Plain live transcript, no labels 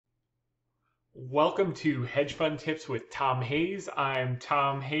Welcome to Hedge Fund Tips with Tom Hayes. I'm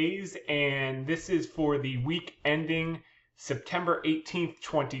Tom Hayes, and this is for the week ending September 18th,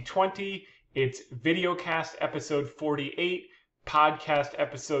 2020. It's VideoCast episode 48, podcast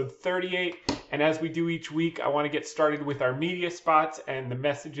episode 38. And as we do each week, I want to get started with our media spots and the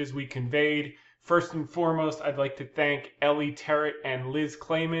messages we conveyed. First and foremost, I'd like to thank Ellie Terrett and Liz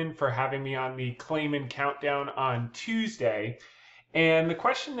Clayman for having me on the Clayman Countdown on Tuesday. And the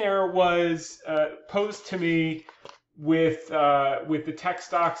question there was posed to me with the tech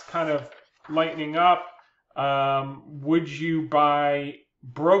stocks kind of lightening up. Would you buy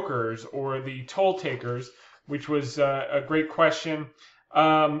brokers or the toll takers? Which was a great question.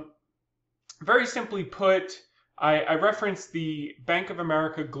 Very simply put, I referenced the Bank of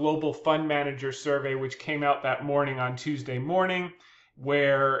America Global Fund Manager Survey, which came out that morning on Tuesday morning,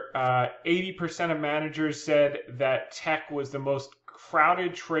 where 80% of managers said that tech was the most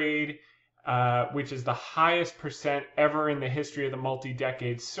crowded trade, which is the highest percent ever in the history of the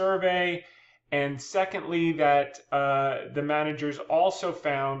multi-decade survey. And secondly, that the managers also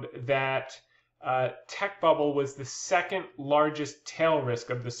found that tech bubble was the second largest tail risk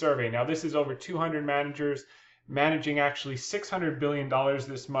of the survey. Now, this is over 200 managers managing actually $600 billion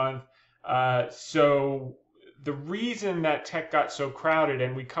this month. So the reason that tech got so crowded,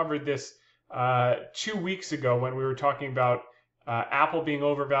 and we covered this 2 weeks ago when we were talking about Apple being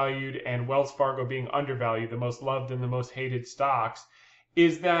overvalued and Wells Fargo being undervalued, the most loved and the most hated stocks,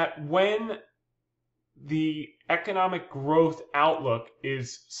 is that when the economic growth outlook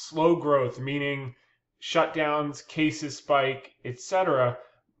is slow growth, meaning shutdowns, cases spike, etc.,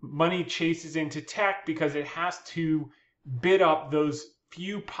 money chases into tech because it has to bid up those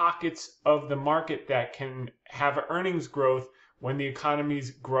few pockets of the market that can have earnings growth when the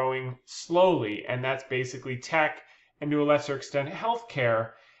economy's growing slowly. And that's basically tech and to a lesser extent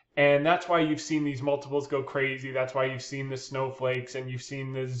healthcare. And that's why you've seen these multiples go crazy. That's why you've seen the snowflakes and you've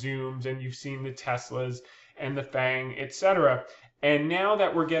seen the Zooms and you've seen the Teslas and the FANG, etc. And now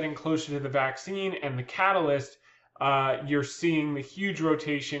that we're getting closer to the vaccine and the catalyst, you're seeing the huge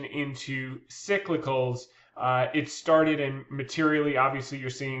rotation into cyclicals. It started in materially, obviously you're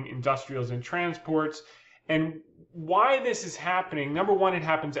seeing industrials and transports. And why this is happening, number one, it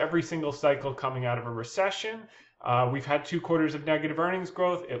happens every single cycle coming out of a recession. We've had 2 quarters of negative earnings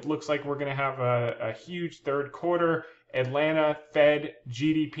growth. It looks like we're going to have a huge third quarter. Atlanta Fed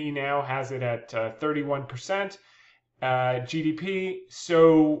GDP now has it at 31% GDP.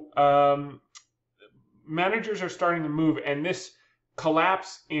 So managers are starting to move, and this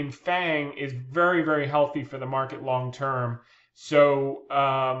collapse in FANG is very, very healthy for the market long term.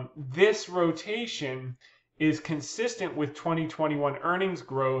 So this rotation is consistent with 2021 earnings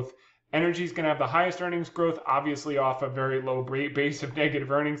growth. Energy is going to have the highest earnings growth, obviously off a very low base of negative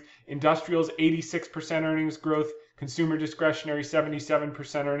earnings. Industrials, 86% earnings growth. Consumer discretionary,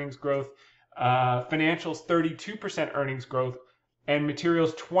 77% earnings growth. Financials, 32% earnings growth. And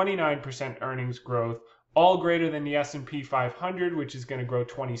materials, 29% earnings growth. All greater than the S&P 500, which is going to grow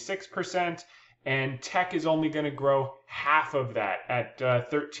 26%. And tech is only going to grow half of that at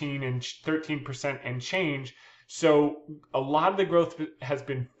 13% and change. So a lot of the growth has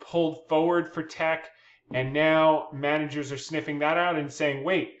been pulled forward for tech, and now managers are sniffing that out and saying,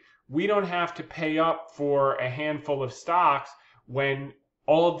 wait, we don't have to pay up for a handful of stocks when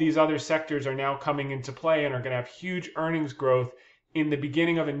all of these other sectors are now coming into play and are going to have huge earnings growth in the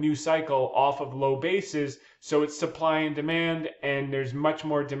beginning of a new cycle off of low bases. So it's supply and demand, and there's much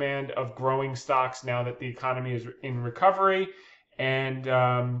more demand of growing stocks now that the economy is in recovery.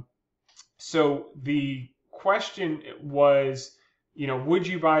 And so the question was, would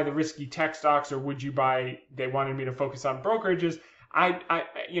you buy the risky tech stocks or would you buy, they wanted me to focus on brokerages. I'm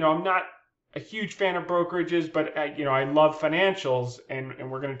not a huge fan of brokerages, but I love financials, and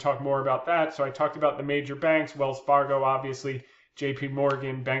we're going to talk more about that. So I talked about the major banks, Wells Fargo, obviously, JP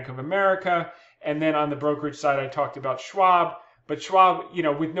Morgan, Bank of America. And then on the brokerage side, I talked about Schwab. But Schwab,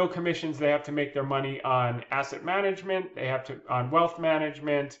 with no commissions, they have to make their money on asset management. They have to on wealth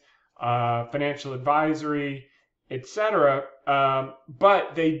management, financial advisory, etc.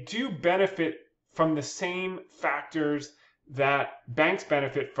 But they do benefit from the same factors that banks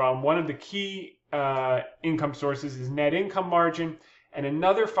benefit from. One of the key income sources is net income margin. And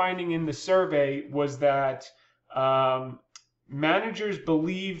another finding in the survey was that managers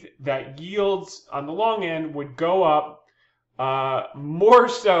believed that yields on the long end would go up more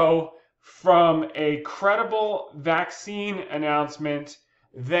so from a credible vaccine announcement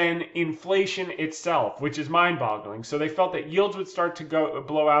than inflation itself, which is mind-boggling. So they felt that yields would start to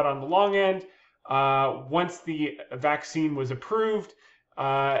blow out on the long end once the vaccine was approved.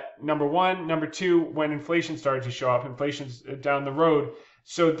 Number one. Number two, when inflation started to show up, inflation's down the road.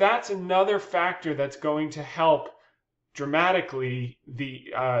 So that's another factor that's going to help dramatically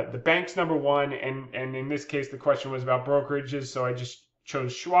the banks, number one, and in this case the question was about brokerages, so I just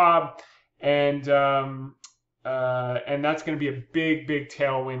chose Schwab, and that's going to be a big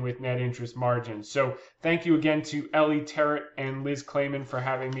tailwind with net interest margins. So thank you again to Ellie Terrett and Liz Clayman for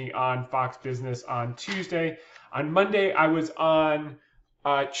having me on Fox Business on Tuesday. On Monday I was on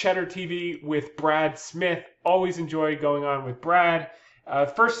Cheddar TV with Brad Smith. Always enjoy going on with Brad.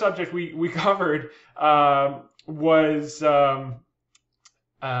 First subject we covered was, and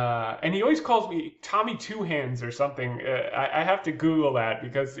he always calls me Tommy Two Hands or something. I have to Google that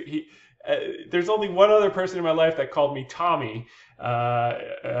because there's only one other person in my life that called me Tommy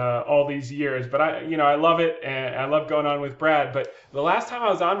all these years. But I love it, and I love going on with Brad. But the last time I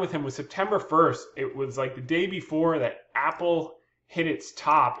was on with him was September 1st. It was like the day before that Apple hit its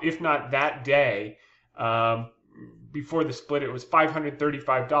top, if not that day. Before the split, it was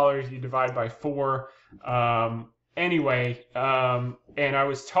 $535. You divide by 4. And I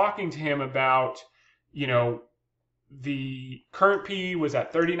was talking to him about, the current PE was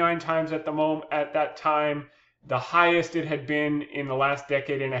at 39 times at that time. The highest it had been in the last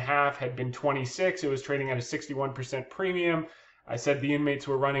decade and a half had been 26. It was trading at a 61% premium. I said the inmates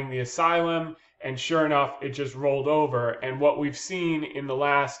were running the asylum, and sure enough, it just rolled over. And what we've seen in the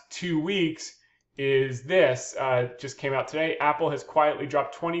last 2 weeks is this, just came out today. Apple has quietly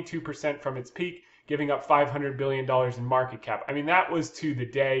dropped 22% from its peak, giving up $500 billion in market cap. I mean, that was to the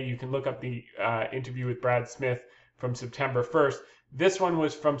day. You can look up the interview with Brad Smith from September 1st. This one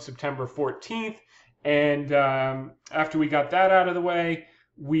was from September 14th. And after we got that out of the way,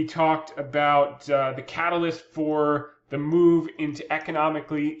 we talked about the catalyst for the move into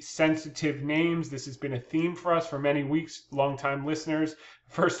economically sensitive names. This has been a theme for us for many weeks. Longtime listeners,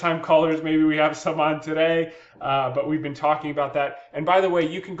 first-time callers, maybe we have some on today, but we've been talking about that. And by the way,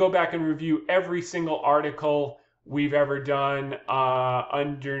 you can go back and review every single article we've ever done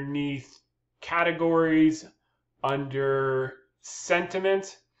underneath categories, under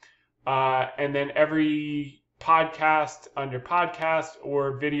sentiment, and then every podcast under podcast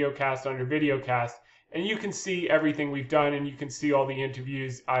or videocast under videocast. And you can see everything we've done, and you can see all the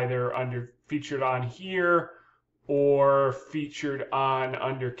interviews either under featured on here or featured on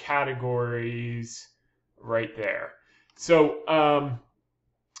under categories right there. So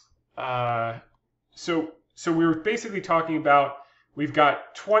so we were basically talking about, we've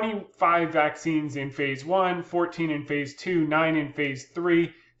got 25 vaccines in phase 1, 14 in phase 2, 9 in phase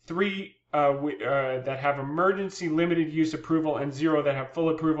 3, 3 that have emergency limited use approval, and 0 that have full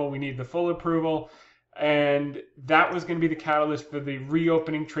approval. We need the full approval. And that was going to be the catalyst for the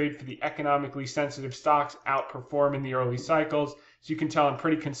reopening trade for the economically sensitive stocks outperform in the early cycles. So you can tell I'm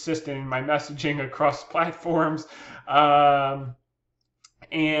pretty consistent in my messaging across platforms. But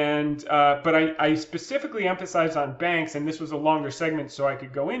I specifically emphasized on banks, and this was a longer segment so I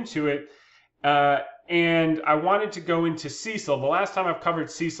could go into it. And I wanted to go into CECL. The last time I've covered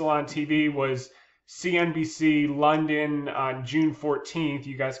CECL on TV was CNBC London on June 14th.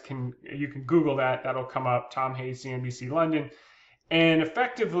 You can Google that. That'll come up. Tom Hayes, CNBC London. And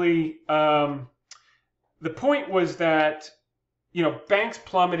effectively, the point was that, banks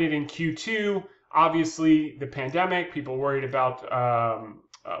plummeted in Q2. Obviously, the pandemic, people worried about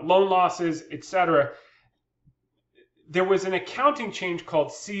loan losses, etc. There was an accounting change called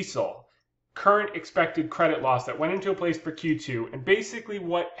CECL, Current Expected Credit Loss, that went into place for Q2. And basically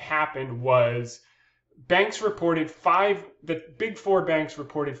what happened was banks reported the big four banks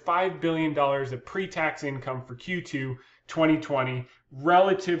reported $5 billion of pre-tax income for Q2 2020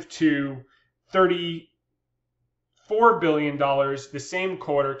 relative to $34 billion the same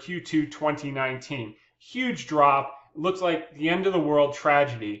quarter, Q2 2019. Huge drop. Looks like the end of the world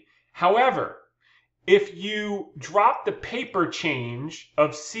tragedy. However, if you drop the paper change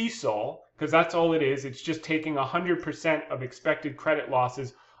of CECL, because that's all it is, it's just taking 100% of expected credit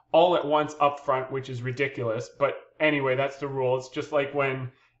losses all at once up front, which is ridiculous. But anyway, that's the rule. It's just like when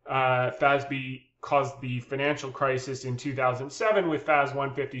FASB caused the financial crisis in 2007 with FAS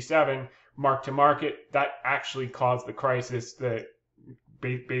 157, mark to market. That actually caused the crisis, the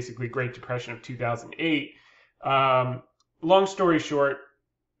basically Great Depression of 2008. Long story short,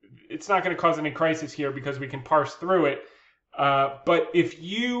 it's not going to cause any crisis here because we can parse through it. But if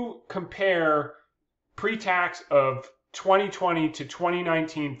you compare pre-tax of 2020 to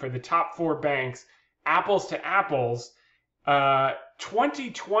 2019 for the top four banks, apples to apples,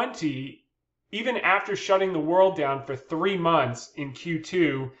 2020, even after shutting the world down for 3 months in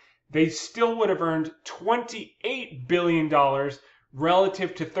Q2, they still would have earned $28 billion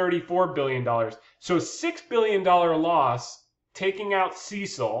relative to $34 billion. So $6 billion loss, taking out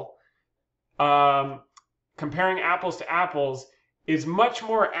CECL, comparing apples to apples, is much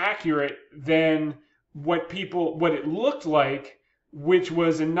more accurate than what it looked like, which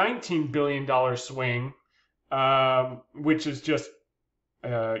was a $19 billion swing, which is just,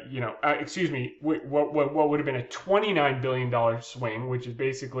 excuse me, what would have been a $29 billion swing, which is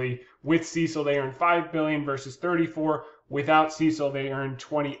basically with CECL they earned $5 billion versus 34. Without CECL they earned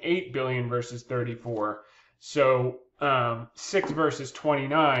 $28 billion versus 34. So 6 versus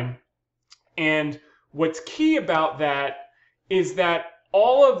 29. And what's key about that is that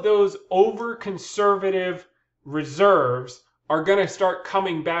all of those over-conservative reserves are going to start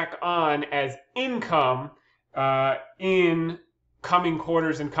coming back on as income in coming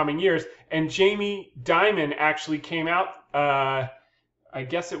quarters and coming years. And Jamie Dimon actually came out, I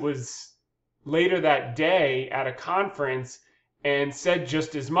guess it was later that day at a conference, and said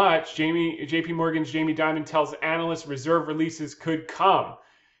just as much. JP Morgan's Jamie Dimon tells analysts reserve releases could come.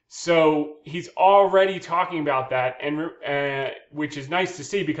 So he's already talking about that, and which is nice to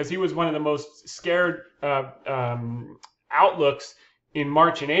see, because he was one of the most scared outlooks in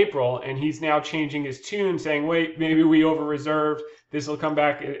March and April, and he's now changing his tune, saying, wait, maybe we over-reserved, this will come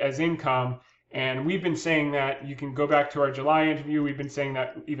back as income. And we've been saying that. You can go back to our July interview. We've been saying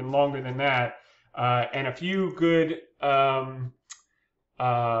that even longer than that. And a few good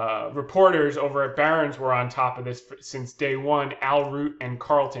reporters over at Barron's were on top of this since day one, Al Root and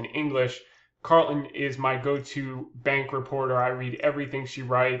Carlton English. Carlton is my go-to bank reporter. I read everything she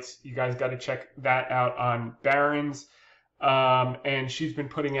writes. You guys got to check that out on Barron's. And she's been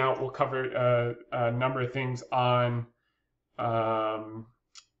putting out, we'll cover a number of things on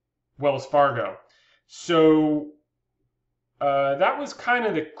Wells Fargo. So that was kind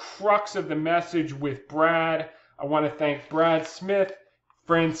of the crux of the message with Brad. I want to thank Brad Smith,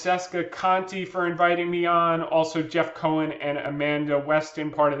 Francesca Conti for inviting me on, also Jeff Cohen and Amanda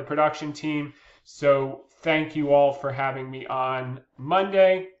Weston, part of the production team. So thank you all for having me on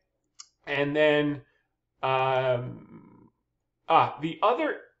Monday. And then the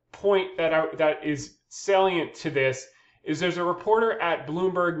other point that is salient to this is there's a reporter at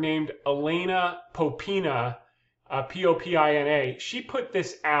Bloomberg named Elena Popina, Popina. She put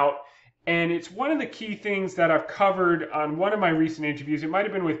this out, and it's one of the key things that I've covered on one of my recent interviews. It might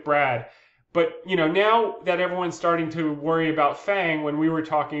have been with Brad, but now that everyone's starting to worry about FANG, when we were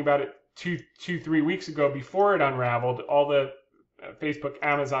talking about it 3 weeks ago before it unraveled, all the Facebook,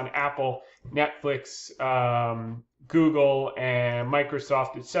 Amazon, Apple, Netflix, Google, and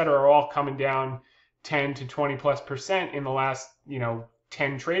Microsoft, etc., are all coming down 10 to 20+% in the last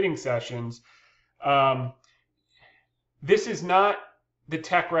 10 trading sessions. This is not the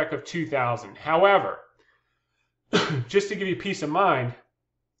tech wreck of 2000. However, just to give you peace of mind,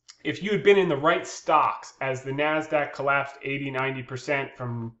 if you had been in the right stocks as the NASDAQ collapsed 80-90%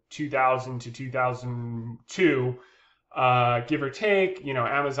 from 2000 to 2002, give or take,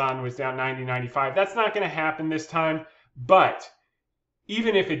 Amazon was down 90-95. That's not going to happen this time. But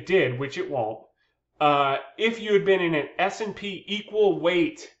even if it did, which it won't, if you had been in an S&P equal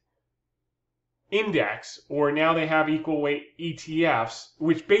weight index, or now they have equal weight ETFs,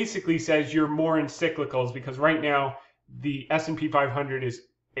 which basically says you're more in cyclicals, because right now the S&P 500 is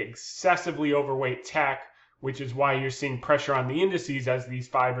excessively overweight tech, which is why you're seeing pressure on the indices as these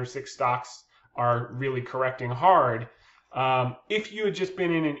 5 or 6 stocks are really correcting hard. If you had just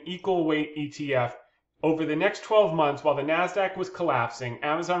been in an equal weight ETF over the next 12 months while the NASDAQ was collapsing,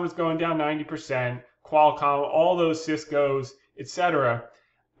 Amazon was going down 90%, Qualcomm, all those Cisco's, etc.,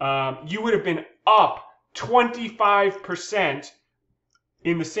 you would have been up 25%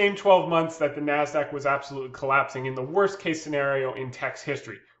 in the same 12 months that the NASDAQ was absolutely collapsing, in the worst case scenario in tech's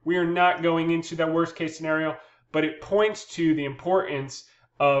history. We are not going into that worst case scenario, but it points to the importance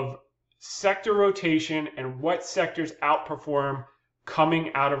of sector rotation and what sectors outperform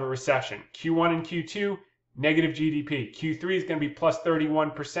coming out of a recession. Q1 and Q2, negative GDP. Q3 is going to be plus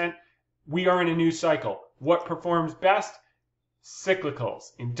 31%. We are in a new cycle. What performs best?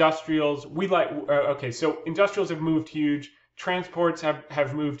 Cyclicals, industrials. So industrials have moved huge. Transports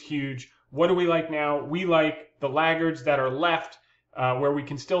have moved huge. What do we like now? We like the laggards that are left, where we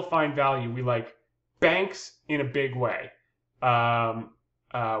can still find value. We like banks in a big way.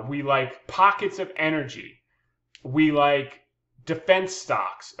 We like pockets of energy. We like defense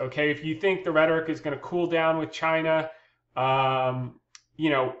stocks. Okay, if you think the rhetoric is going to cool down with China, I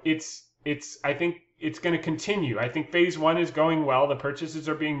think it's going to continue. I think phase 1 is going well. The purchases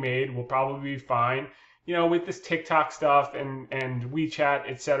are being made. We'll probably be fine. With this TikTok stuff and WeChat,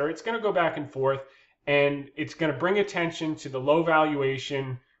 etc., it's going to go back and forth. and it's going to bring attention to the low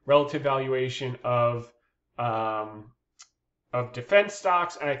valuation, relative valuation of defense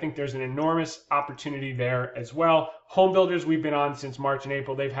stocks, and I think there's an enormous opportunity there as well. Home builders we've been on since March and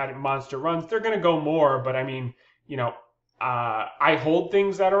April. They've had monster runs. They're going to go more, but I mean, I hold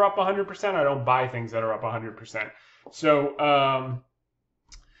things that are up 100%. I don't buy things that are up 100%. So,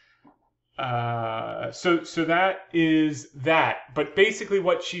 so that is that. But basically,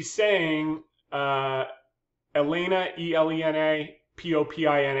 what she's saying, Elena, Elena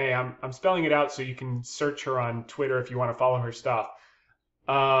Popina. I'm spelling it out so you can search her on Twitter if you want to follow her stuff.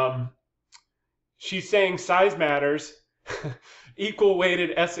 She's saying size matters. Equal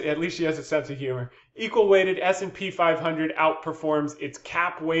weighted at least she has a sense of humor. Equal weighted S&P 500 outperforms its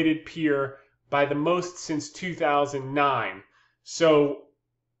cap weighted peer by the most since 2009. So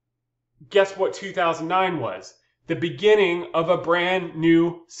guess what 2009 was? The beginning of a brand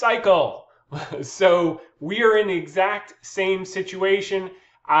new cycle. So we are in the exact same situation.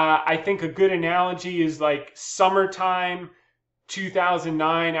 I think a good analogy is like summertime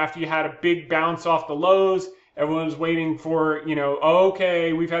 2009, after you had a big bounce off the lows. Everyone was waiting for,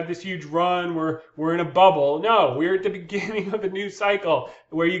 okay, we've had this huge run, we're in a bubble. No, we're at the beginning of a new cycle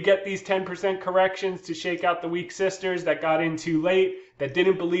where you get these 10% corrections to shake out the weak sisters that got in too late, that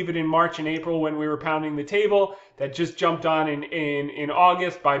didn't believe it in March and April when we were pounding the table, that just jumped on in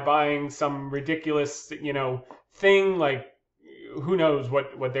August by buying some ridiculous, thing, like who knows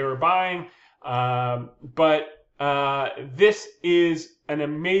what they were buying. But this is an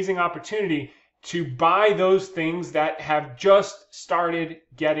amazing opportunity to buy those things that have just started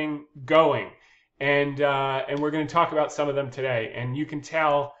getting going. And we're going to talk about some of them today. And you can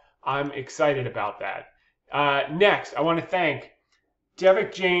tell I'm excited about that. Next, I want to thank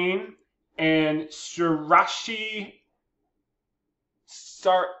Devik Jain and Surashi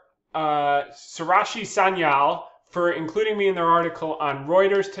Sanyal for including me in their article on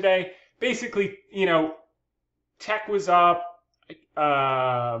Reuters today. Basically, tech was up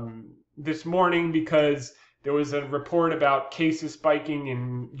this morning because there was a report about cases spiking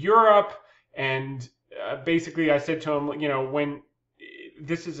in Europe, and basically I said to him, when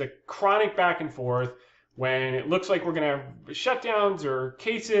this is a chronic back and forth, when it looks like we're going to have shutdowns or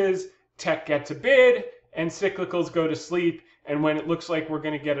cases, tech gets a bid and cyclicals go to sleep. And when it looks like we're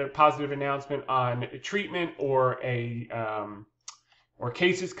going to get a positive announcement on a treatment or or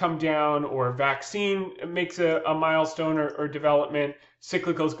cases come down or a vaccine makes a milestone or development,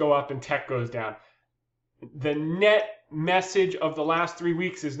 cyclicals go up and tech goes down. The net message of the last 3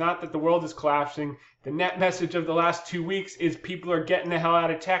 weeks is not that the world is collapsing. The net message of the last 2 weeks is people are getting the hell out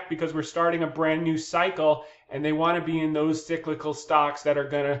of tech because we're starting a brand new cycle, and they want to be in those cyclical stocks that are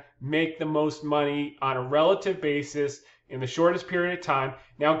going to make the most money on a relative basis in the shortest period of time.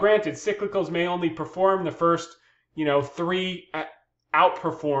 Now, granted, cyclicals may only perform the first,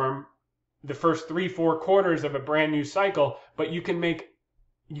 outperform the first 3-4 quarters of a brand new cycle, but you can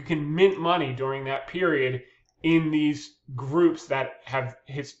mint money during that period in these groups that have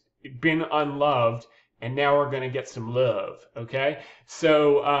been unloved and now we're going to get some love. Okay,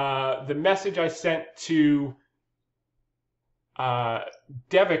 so the message I sent to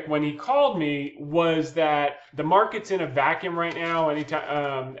Devik when he called me was that the market's in a vacuum right now.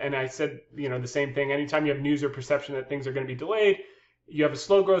 Anytime, and I said, the same thing. Anytime you have news or perception that things are going to be delayed, you have a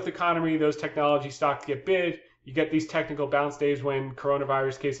slow growth economy. Those technology stocks get bid. You get these technical bounce days when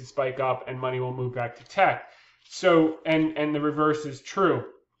coronavirus cases spike up and money will move back to tech. So, and the reverse is true.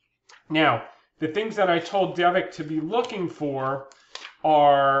 Now, the things that I told Devik to be looking for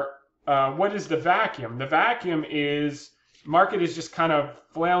are, what is the vacuum? The vacuum is market is just kind of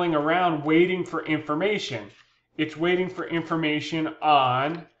flailing around waiting for information. It's waiting for information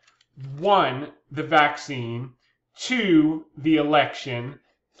on 1, the vaccine, 2, the election,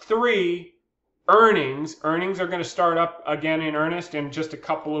 3, earnings. Earnings are going to start up again in earnest in just a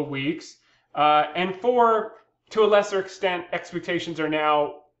couple of weeks. And 4, to a lesser extent, expectations are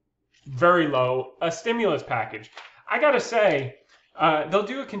now very low, a stimulus package. I got to say, they'll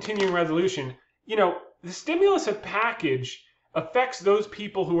do a continuing resolution. The stimulus package affects those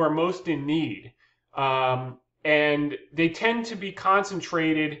people who are most in need. And they tend to be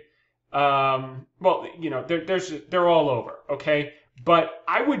concentrated, they're all over, okay? But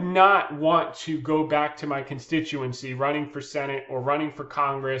I would not want to go back to my constituency running for Senate or running for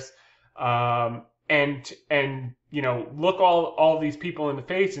Congress and look all these people in the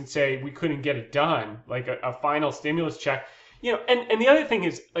face and say we couldn't get it done, like a final stimulus check. And the other thing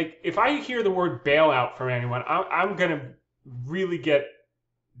is, like, if I hear the word bailout from anyone, I'm going to really get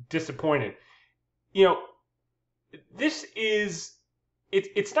disappointed. This is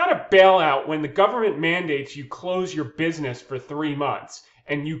it's not a bailout when the government mandates you close your business for 3 months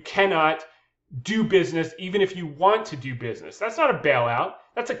and you cannot do business even if you want to do business. That's not a bailout.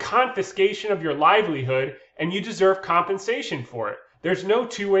 That's a confiscation of your livelihood, and you deserve compensation for it. There's no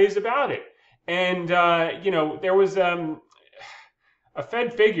two ways about it. And, there was a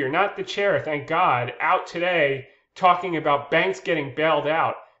Fed figure, not the chair, thank God, out today talking about banks getting bailed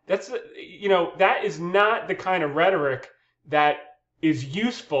out. That is not the kind of rhetoric that is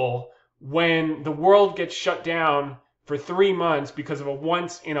useful when the world gets shut down for 3 months because of a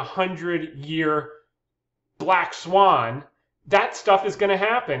once in 100-year black swan. That stuff is going to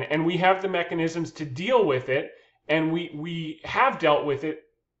happen, and we have the mechanisms to deal with it, and we have dealt with it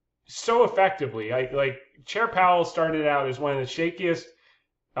so effectively. Like Chair Powell started out as one of the shakiest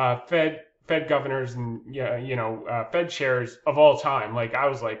Fed governors and Fed chairs of all time. Like, I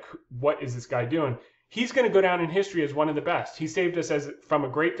was like, what is this guy doing? He's going to go down in history as one of the best. He saved us from a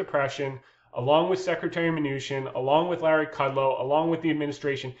Great Depression, along with Secretary Mnuchin, along with Larry Kudlow, along with the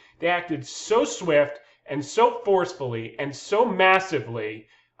administration. They acted so swift and so forcefully and so massively.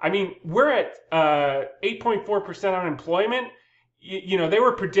 I mean, we're at 8.4% unemployment. They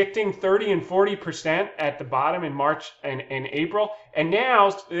were predicting 30 and 40% at the bottom in March and April. And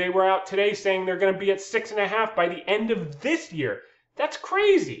now they were out today saying they're going to be at 6.5% by the end of this year. That's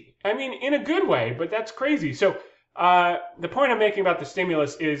crazy. I mean, in a good way, but that's crazy. So the point I'm making about the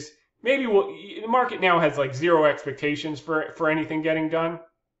stimulus is maybe the market now has like zero expectations for anything getting done.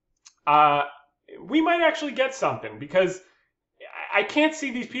 We might actually get something, because I can't see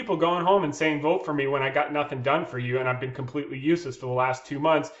these people going home and saying, vote for me, when I got nothing done for you and I've been completely useless for the last 2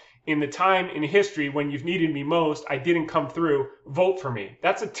 months. In the time in history when you've needed me most, I didn't come through. Vote for me.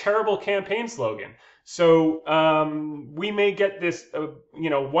 That's a terrible campaign slogan. So we may get this,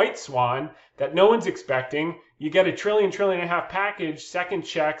 white swan that no one's expecting. You get a trillion and a half package, second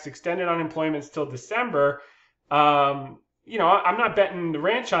checks, extended unemployments till December. I'm not betting the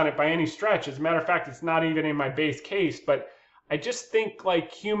ranch on it by any stretch. As a matter of fact, it's not even in my base case. But I just think,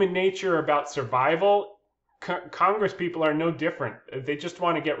 like human nature about survival, Congress people are no different. They just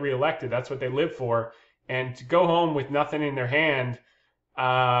want to get reelected. That's what they live for. And to go home with nothing in their hand,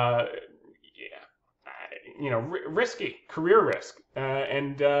 risky, career risk,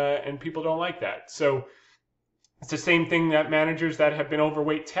 and people don't like that. So it's the same thing that managers that have been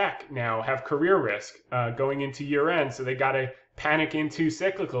overweight tech now have career risk going into year end. So they got to panic into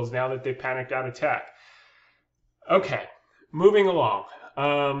cyclicals now that they panicked out of tech. Okay, moving along.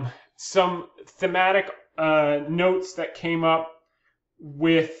 Some thematic notes that came up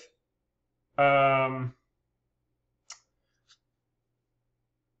with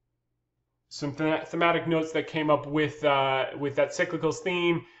thematic notes that came up with that cyclicals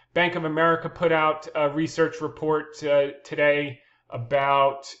theme. Bank of America put out a research report today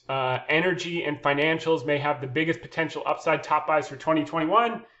about energy and financials may have the biggest potential upside top buys for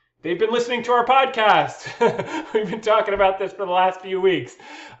 2021. They've been listening to our podcast. We've been talking about this for the last few weeks.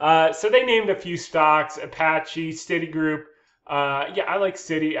 So they named a few stocks: Apache, Citigroup. I like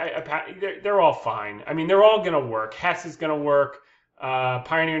Citi. They're all fine. I mean, they're all going to work. Hess is going to work.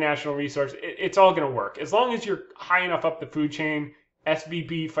 Pioneer National Resource. It's all going to work. As long as you're high enough up the food chain.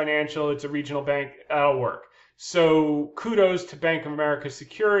 SVB Financial, it's a regional bank. That'll work. So kudos to Bank of America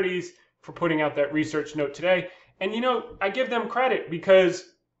Securities for putting out that research note today. And, I give them credit because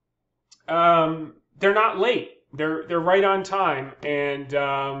they're not late. They're right on time, and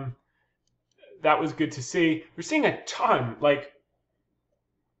that was good to see. We're seeing a ton. Like,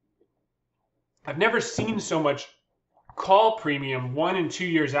 I've never seen so much call premium 1 and 2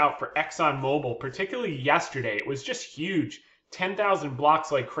 years out for ExxonMobil, particularly yesterday. It was just huge. 10,000 blocks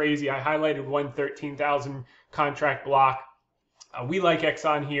like crazy. I highlighted one 13,000 contract block. We like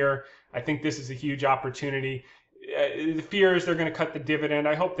Exxon here. I think this is a huge opportunity. The fear is they're going to cut the dividend.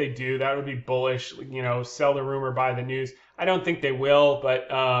 I hope they do. That would be bullish. Sell the rumor, buy the news. I don't think they will,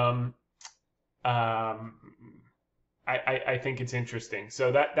 but I think it's interesting.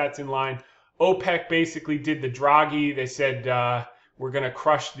 So that's in line. OPEC basically did the Draghi. They said we're going to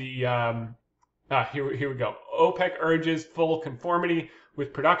crush the. Here we go. OPEC urges full conformity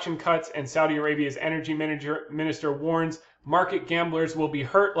with production cuts, and Saudi Arabia's energy minister warns market gamblers will be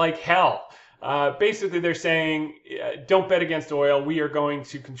hurt like hell. Basically, they're saying, don't bet against oil. We are going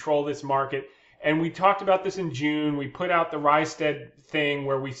to control this market. And we talked about this in June. We put out the Rystad thing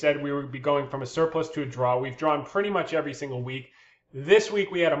where we said we would be going from a surplus to a draw. We've drawn pretty much every single week. This week,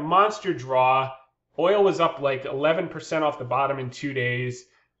 we had a monster draw. Oil was up like 11% off the bottom in 2 days.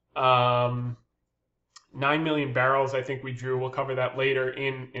 9 million barrels, I think we drew. We'll cover that later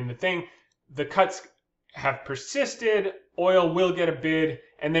in the thing. The cuts have persisted. oil will get a bid,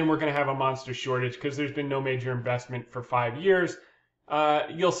 and then we're going to have a monster shortage because there's been no major investment for 5 years.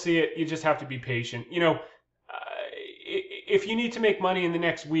 You'll see it. You just have to be patient. If you need to make money in the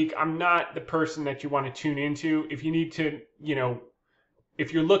next week, I'm not the person that you want to tune into. If you need to,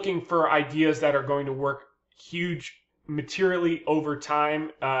 if you're looking for ideas that are going to work huge materially over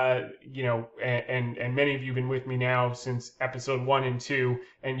time, and many of you have been with me now since episode 1 and 2,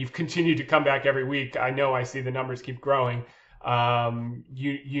 and you've continued to come back every week. I know, I see the numbers keep growing.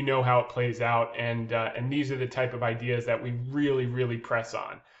 You know how it plays out, and these are the type of ideas that we really, really press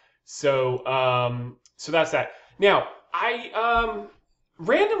on. So that's that. Now, I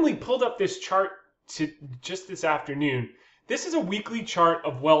randomly pulled up this chart just this afternoon. This is a weekly chart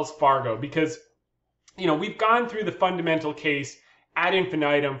of Wells Fargo because, we've gone through the fundamental case ad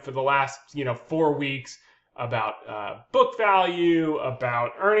infinitum for the last, 4 weeks about book value,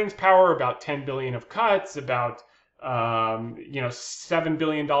 about earnings power, about 10 billion of cuts, about $7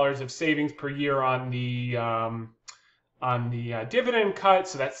 billion of savings per year on the dividend cut.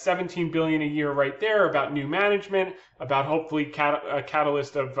 So that's 17 billion a year right there, about new management, about hopefully a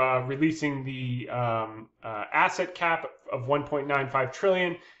catalyst of releasing the asset cap of 1.95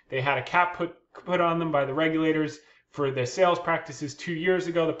 trillion. They had a cap put on them by the regulators for the sales practices 2 years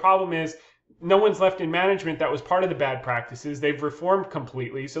ago. The problem is no one's left in management that was part of the bad practices. They've reformed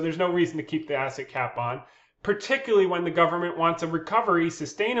completely, so there's no reason to keep the asset cap on, particularly when the government wants a recovery,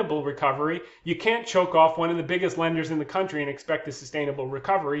 sustainable recovery. You can't choke off one of the biggest lenders in the country and expect a sustainable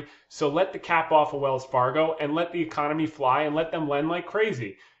recovery. So let the cap off of Wells Fargo and let the economy fly and let them lend like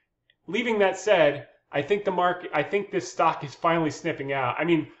crazy. Leaving that said, I think this stock is finally sniffing out. I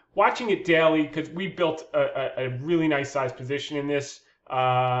mean, watching it daily, because we built a really nice sized position in this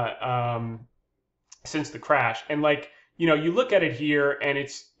since the crash. And you look at it here and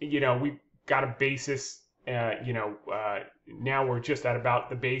it's, we've got a basis, now we're just at about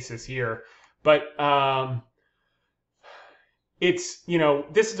the basis here. But it's,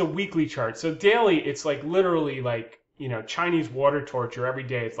 this is a weekly chart. So daily, it's literally Chinese water torture every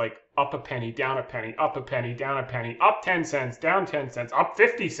day. It's up a penny, down a penny, up a penny, down a penny, up 10 cents, down 10 cents, up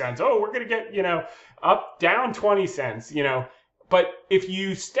 50 cents. Oh, we're going to get, up, down 20 cents, But if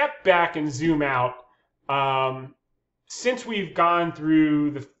you step back and zoom out, since we've gone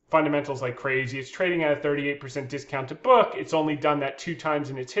through the fundamentals like crazy, it's trading at a 38% discount to book. It's only done that 2 times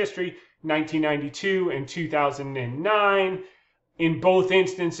in its history, 1992 and 2009. In both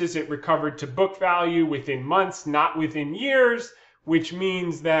instances, it recovered to book value within months, not within years, which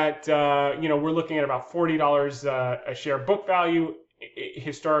means that, we're looking at about $40 a share book value.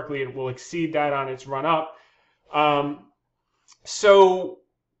 Historically, it will exceed that on its run up. So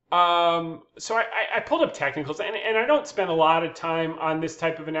I pulled up technicals, and I don't spend a lot of time on this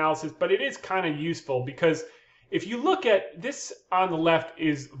type of analysis, but it is kind of useful because if you look at this on the left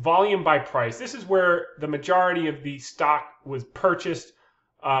is volume by price. This is where the majority of the stock was purchased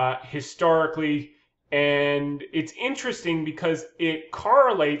historically. And it's interesting because it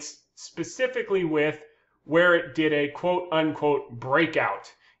correlates specifically with where it did a quote unquote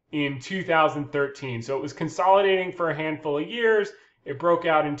breakout in 2013. So it was consolidating for a handful of years. It broke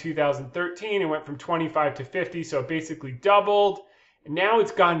out in 2013 and went from 25 to 50. So it basically doubled. And now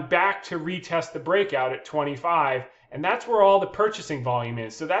it's gone back to retest the breakout at 25. And that's where all the purchasing volume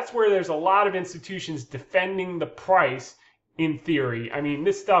is. So that's where there's a lot of institutions defending the price in theory. I mean,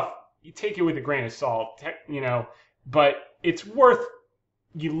 this stuff, you take it with a grain of salt, but it's worth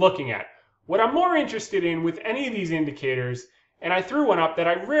you looking at. What I'm more interested in with any of these indicators, and I threw one up that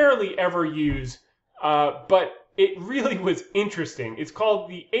I rarely ever use, but it really was interesting. It's called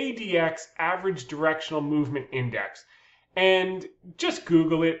the ADX, Average Directional Movement Index. And just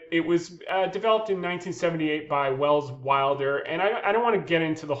Google it. It was developed in 1978 by Wells Wilder. And I don't want to get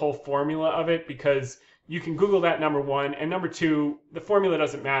into the whole formula of it because you can Google that, number one. And number two, the formula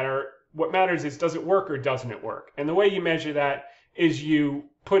doesn't matter. What matters is, does it work or doesn't it work? And the way you measure that is you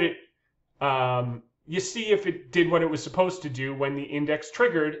put it, you see if it did what it was supposed to do when the index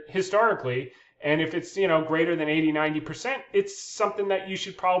triggered historically. And if it's, greater than 80, 90%, it's something that you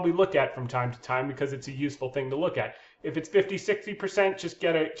should probably look at from time to time because it's a useful thing to look at. If it's 50, 60%, just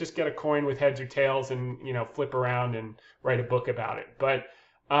get a coin with heads or tails and, flip around and write a book about it. But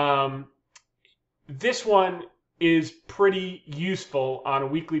this one is pretty useful on a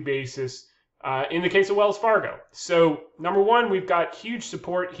weekly basis in the case of Wells Fargo. So number one, we've got huge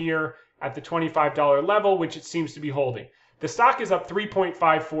support here at the $25 level, which it seems to be holding. The stock is up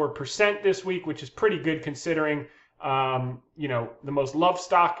 3.54% this week, which is pretty good considering, the most loved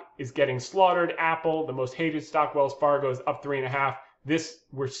stock is getting slaughtered, Apple. The most hated stock, Wells Fargo, is up 3.5%.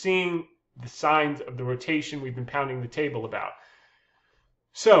 We're seeing the signs of the rotation we've been pounding the table about.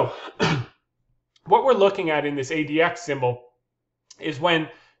 So what we're looking at in this ADX symbol is when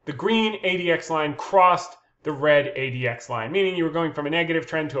the green ADX line crossed the red ADX line, meaning you were going from a negative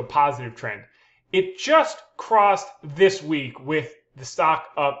trend to a positive trend. It just crossed this week with the stock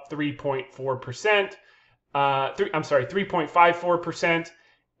up 3.4%. 3.54%.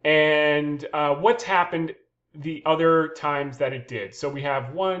 And what's happened the other times that it did? So we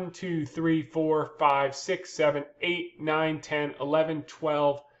have 1, 2, 3, 4, 5, 6, 7, 8, 9, 10, 11,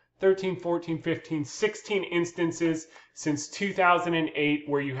 12, 13, 14, 15, 16 instances since 2008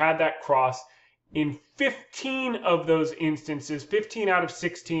 where you had that cross. In 15 of those instances, 15 out of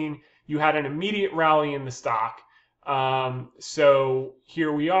 16, you had an immediate rally in the stock. So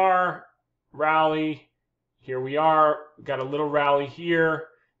here we are, rally. Here we are, got a little rally here.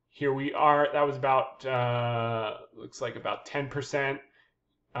 Here we are, that was about, looks like about 10%.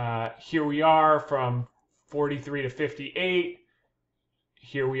 Here we are from 43 to 58.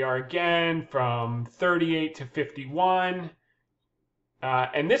 Here we are again from 38 to 51.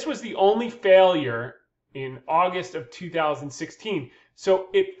 And this was the only failure in August of 2016. So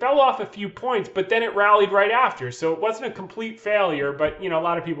it fell off a few points, but then it rallied right after. So it wasn't a complete failure, but a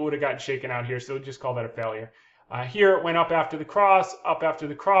lot of people would have gotten shaken out here, so just call that a failure. Here it went up after the cross, up after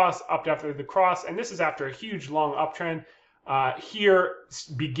the cross, up after the cross, and this is after a huge long uptrend. Here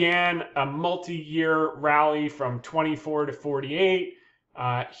began a multi-year rally from 24 to 48.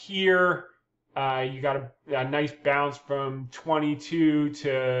 Here you got a nice bounce from 22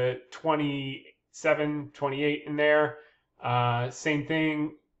 to 27, 28 in there. Same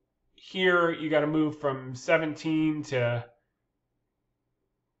thing here, you got to move from 17 to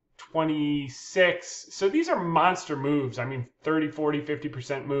 26. So these are monster moves. I mean, 30, 40,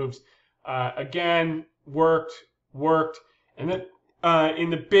 50% moves. Again, worked. And then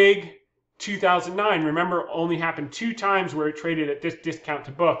in the big 2009, remember, only happened 2 times where it traded at this discount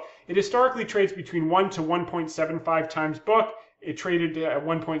to book. It historically trades between 1 to 1.75 times book. It traded at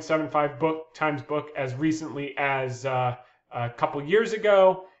 1.75 times book as recently as a couple years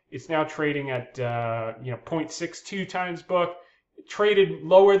ago. It's now trading at 0.62 times book. It traded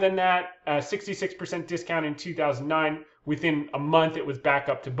lower than that, 66% discount in 2009. Within a month, it was back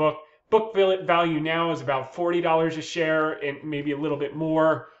up to book. Book value now is about $40 a share and maybe a little bit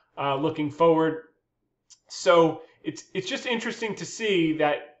more looking forward. So it's just interesting to see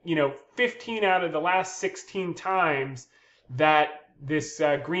that 15 out of the last 16 times that this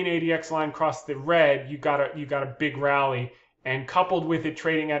green ADX line crossed the red, you got a big rally, and coupled with it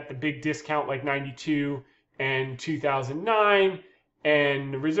trading at the big discount like 92 and 2009,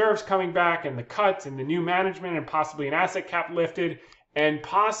 and the reserves coming back, and the cuts, and the new management, and possibly an asset cap lifted, and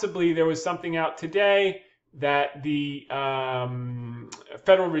possibly there was something out today that the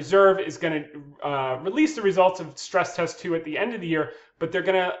Federal Reserve is going to release the results of stress test 2 at the end of the year, but they're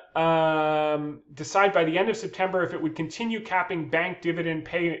going to decide by the end of September if it would continue capping bank dividend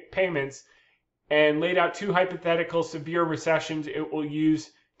payments, and laid out 2 hypothetical severe recessions it will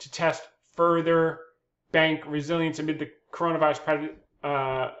use to test further bank resilience amid the coronavirus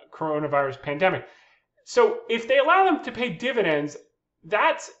pandemic. So if they allow them to pay dividends,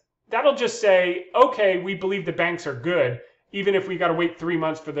 that'll just say, okay, we believe the banks are good, even if we got to wait 3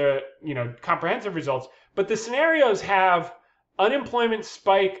 months for the comprehensive results. But the scenarios have unemployment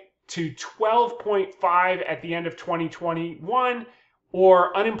spike to 12.5 at the end of 2021,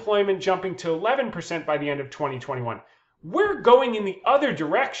 or unemployment jumping to 11% by the end of 2021. We're going in the other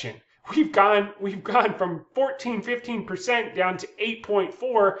direction. We've gone from 14, 15% down to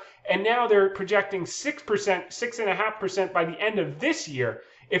 8.4, and now they're projecting 6%, 6.5% by the end of this year.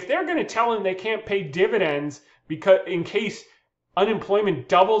 If they're going to tell them they can't pay dividends because in case unemployment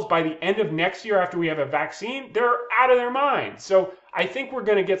doubles by the end of next year after we have a vaccine, they're out of their minds. So I think we're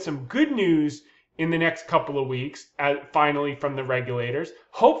going to get some good news in the next couple of weeks, finally, from the regulators.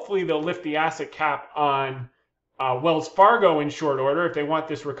 Hopefully they'll lift the asset cap on Wells Fargo in short order if they want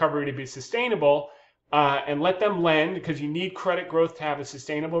this recovery to be sustainable, and let them lend, because you need credit growth to have a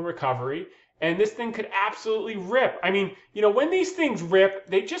sustainable recovery. And this thing could absolutely rip. I mean, when these things rip,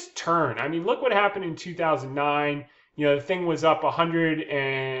 they just turn. I mean, look what happened in 2009. The thing was up 100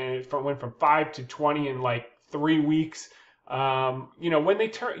 and went from 5 to 20 in like 3 weeks. When they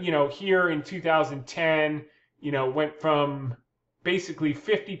turn, here in 2010, went from basically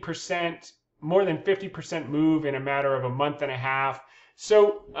 50%, more than 50% move in a matter of a month and a half.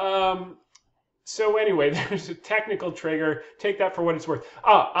 So anyway, there's a technical trigger. Take that for what it's worth.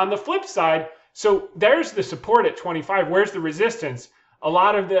 On the flip side, so there's the support at 25. Where's the resistance? A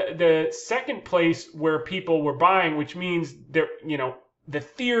lot of the second place where people were buying, which means they're, the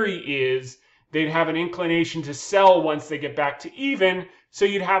theory is they'd have an inclination to sell once they get back to even. So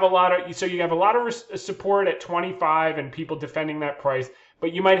you have a lot of support at 25 and people defending that price,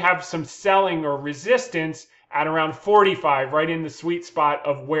 but you might have some selling or resistance at around 45, right in the sweet spot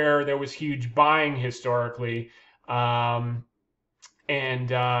of where there was huge buying historically. And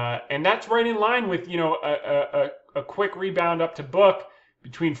that's right in line with, a quick rebound up to book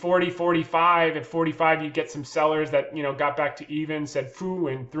between 40, 45. At 45, you get some sellers that, got back to even, said foo,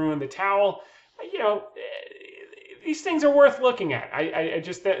 and threw in the towel. These things are worth looking at. I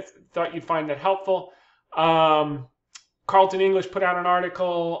just thought you'd find that helpful. Carlton English put out an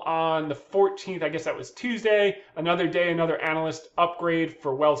article on the 14th. I guess that was Tuesday. Another day, another analyst upgrade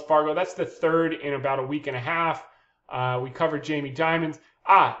for Wells Fargo. That's the third in about a week and a half. We covered Jamie Dimons.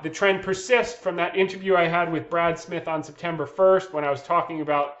 The trend persists from that interview I had with Brad Smith on September 1st when I was talking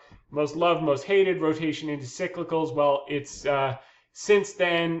about most loved, most hated, rotation into cyclicals. Well, it's since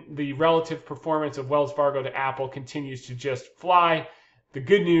then, the relative performance of Wells Fargo to Apple continues to just fly. The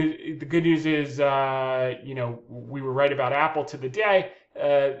good news is, we were right about Apple to the day.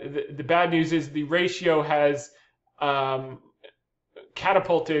 The bad news is the ratio has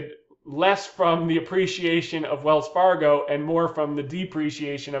catapulted less from the appreciation of Wells Fargo and more from the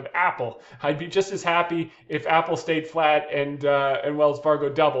depreciation of Apple. I'd be just as happy if Apple stayed flat and Wells Fargo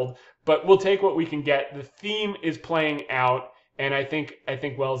doubled, but we'll take what we can get. The theme is playing out, and I think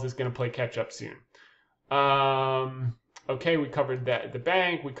Wells is going to play catch up soon. Okay, we covered the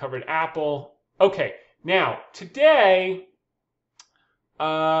bank, we covered Apple. Okay, now today,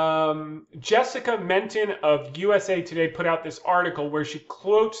 Jessica Menton of USA Today put out this article where she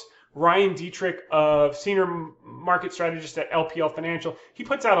quotes Ryan Dietrich, of senior market strategist at LPL Financial. He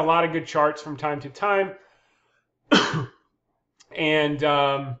puts out a lot of good charts from time to time. And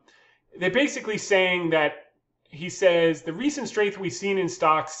they're basically saying that he says the recent strength we've seen in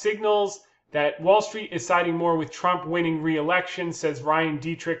stocks signals that Wall Street is siding more with Trump winning re-election, says Ryan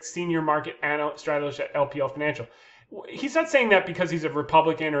Dietrich, senior market strategist at LPL Financial. He's not saying that because he's a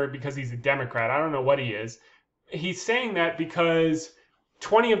Republican or because he's a Democrat. I don't know what he is. He's saying that because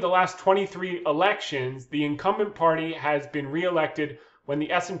 20 of the last 23 elections, the incumbent party has been re-elected when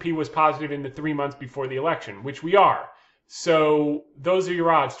the S&P was positive in the 3 months before the election, which we are. So those are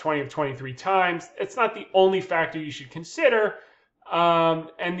your odds, 20 of 23 times. It's not the only factor you should consider.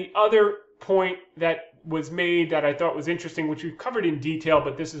 And the other point that was made that I thought was interesting, which we've covered in detail,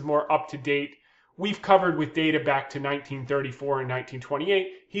 but this is more up to date. We've covered with data back to 1934 and 1928.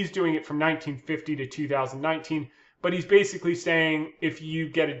 He's doing it from 1950 to 2019. But he's basically saying if you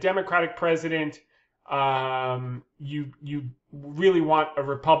get a Democratic president, you really want a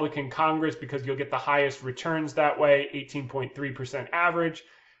Republican Congress because you'll get the highest returns that way, 18.3% average.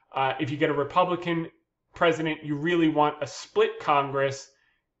 If you get a Republican president, you really want a split Congress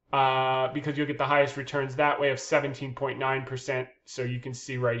because you'll get the highest returns that way of 17.9%. So you can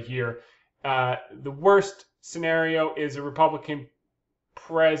see right here. The worst scenario is a Republican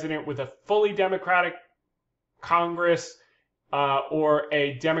president with a fully Democratic Congress or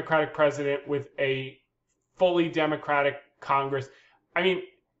a Democratic president with a fully Democratic Congress. I mean,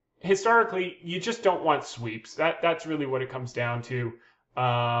 historically, you just don't want sweeps. That's really what it comes down to.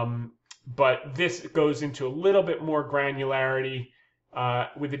 But this goes into a little bit more granularity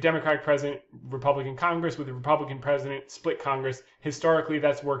with the Democratic president, Republican Congress, with the Republican president, split Congress. Historically,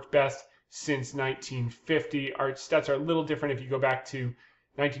 that's worked best since 1950. Our stats are a little different if you go back to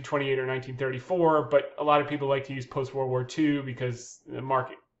 1928 or 1934, but a lot of people like to use post-World War II because the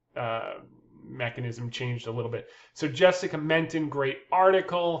market mechanism changed a little bit. So Jessica Menton, great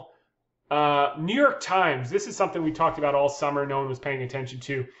article. New York Times, this is something we talked about all summer, no one was paying attention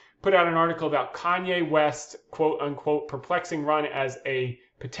to, put out an article about Kanye West, quote-unquote, perplexing run as a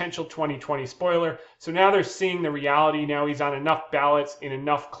potential 2020 spoiler. So now they're seeing the reality. Now he's on enough ballots in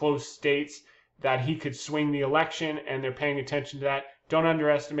enough close states that he could swing the election, and they're paying attention to that. Don't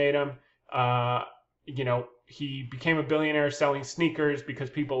underestimate him. He became a billionaire selling sneakers because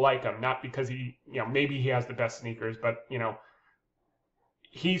people like him, not because he, maybe he has the best sneakers, but,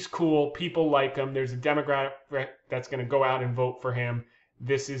 he's cool. People like him. There's a demographic that's going to go out and vote for him.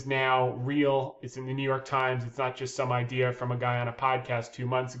 This is now real. It's in the New York Times. It's not just some idea from a guy on a podcast 2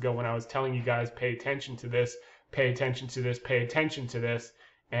 months ago when I was telling you guys, pay attention to this, pay attention to this, pay attention to this.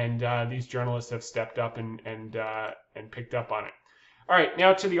 And these journalists have stepped up and picked up on it. All right,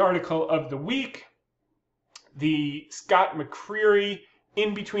 now to the article of the week. The Scott McCreery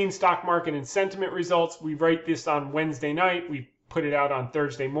in-between stock market and sentiment results. We write this on Wednesday night. We put it out on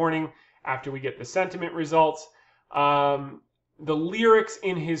Thursday morning after we get the sentiment results. The lyrics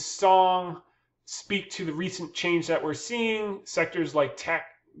in his song speak to the recent change that we're seeing. Sectors like tech,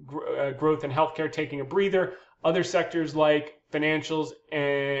 growth, and healthcare taking a breather. Other sectors like financials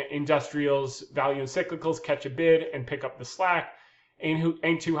and industrials, value and cyclicals catch a bid and pick up the slack.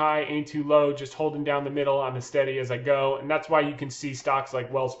 Ain't too high, ain't too low, just holding down the middle on a steady as I go. And that's why you can see stocks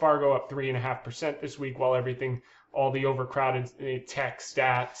like Wells Fargo up 3.5% this week, while all the overcrowded tech,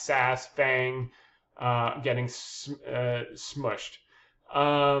 SaaS, FANG, getting smushed.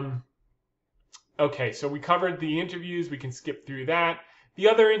 Okay, so we covered the interviews. We can skip through that. The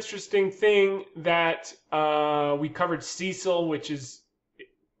other interesting thing that we covered CECL, which is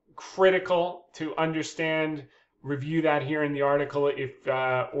critical to understand. Review that here in the article, if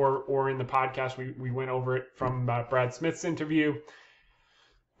or in the podcast. We went over it from Brad Smith's interview.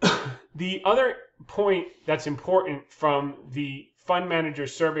 The other point that's important from the fund manager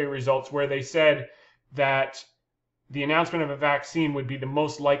survey results, where they said that the announcement of a vaccine would be the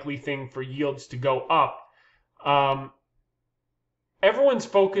most likely thing for yields to go up. Everyone's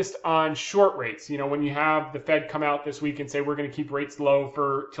focused on short rates. You know, when you have the Fed come out this week and say we're going to keep rates low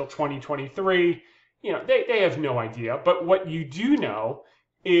till 2023, you know, they have no idea. But what you do know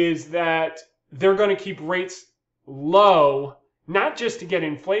is that they're going to keep rates low, not just to get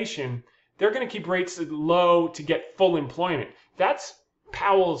inflation. They're going to keep rates low to get full employment. That's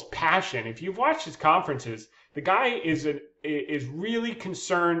Powell's passion. If you've watched his conferences, the guy is really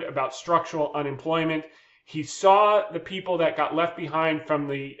concerned about structural unemployment. He saw the people that got left behind from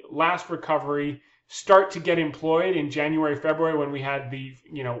the last recovery start to get employed in January, February, when we had the,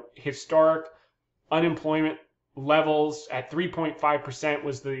 you know, historic unemployment levels at 3.5%,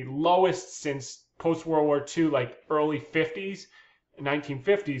 was the lowest since post-World War II, like early 50s,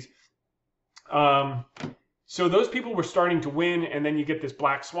 1950s. So those people were starting to win, and then you get this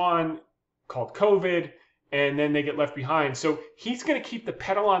black swan called COVID, and then they get left behind. So he's going to keep the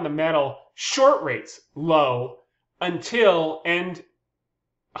pedal on the metal, short rates low, until end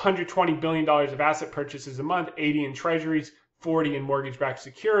 $120 billion of asset purchases a month, 80 in treasuries, 40 in mortgage-backed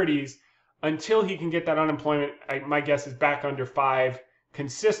securities, until he can get that unemployment, my guess is back under 5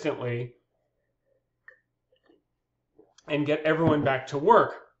 consistently, and get everyone back to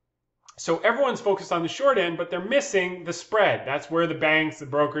work. So everyone's focused on the short end, but they're missing the spread. That's where the banks, the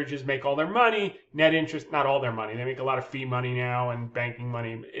brokerages make all their money. Net interest, not all their money. They make a lot of fee money now and banking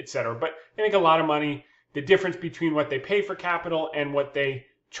money, etc. But they make a lot of money. The difference between what they pay for capital and what they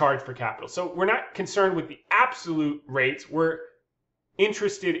charge for capital. So we're not concerned with the absolute rates. We're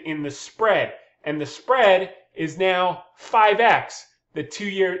interested in the spread. And the spread is now 5x, the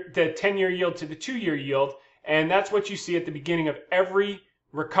 10-year yield to the 2-year yield. And that's what you see at the beginning of every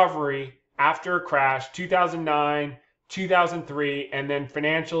recovery after a crash, 2009, 2003, and then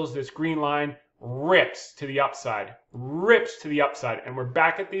financials, this green line rips to the upside, and we're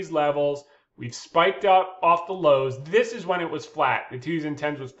back at these levels. We've spiked up off the lows. This is when it was flat. The 2s and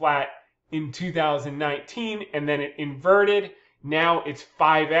 10s was flat in 2019, and then it inverted. Now it's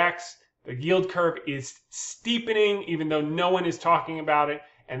 5x. The yield curve is steepening, even though no one is talking about it,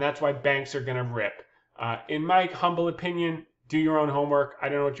 and that's why banks are going to rip. In my humble opinion, do your own homework. I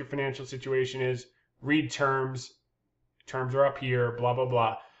don't know what your financial situation is. Read terms. Terms are up here, blah, blah,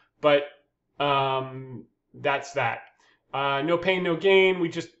 blah. But that's that. No pain, no gain. We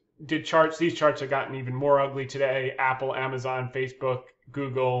just did charts. These charts have gotten even more ugly today. Apple, Amazon, Facebook,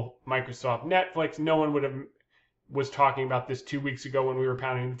 Google, Microsoft, Netflix. No one was talking about this 2 weeks ago when we were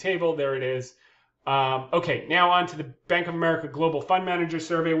pounding the table. There it is. Okay, now on to the Bank of America Global Fund Manager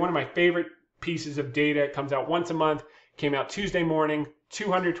Survey. One of my favorite pieces of data. It comes out once a month. Came out Tuesday morning.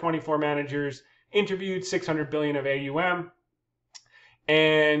 224 managers interviewed, 600 billion of AUM.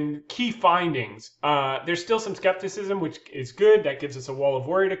 And key findings. There's still some skepticism, which is good. That gives us a wall of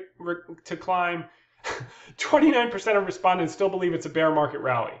worry to climb. 29% of respondents still believe it's a bear market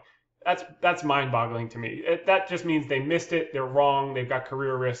rally. That's mind-boggling to me. That just means they missed it. They're wrong. They've got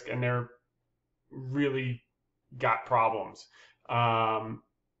career risk, and they're really got problems.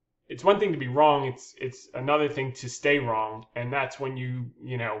 It's one thing to be wrong. It's another thing to stay wrong, and that's when you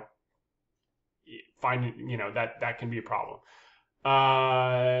find that can be a problem.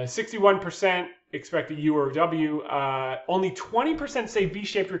 61% expect a U or a W. Only 20% say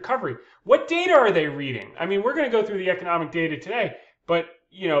V-shaped recovery. What data are they reading? I mean, we're going to go through the economic data today, but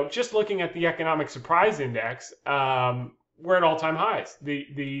just looking at the economic surprise index, we're at all-time highs.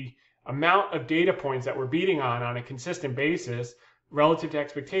 The amount of data points that we're beating on a consistent basis relative to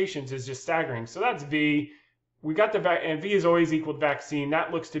expectations is just staggering. So that's V. We got and V is always equal to vaccine.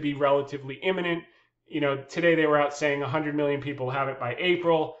 That looks to be relatively imminent. Today they were out saying 100 million people have it by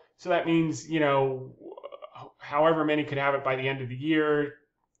April. So that means, however many could have it by the end of the year,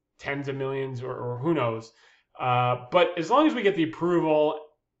 tens of millions or who knows. But as long as we get the approval,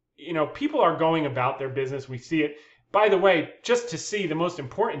 people are going about their business. We see it. By the way, just to see, the most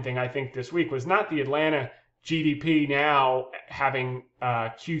important thing I think this week was not the Atlanta GDP now having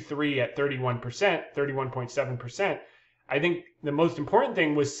Q3 at 31%, 31.7%. I think the most important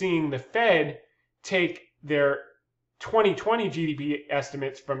thing was seeing the Fed take their 2020 GDP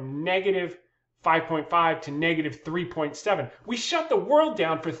estimates from negative 5.5 to negative 3.7. We shut the world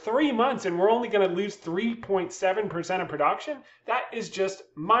down for 3 months and we're only going to lose 3.7% of production. That is just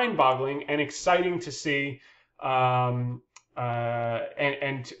mind-boggling and exciting to see. And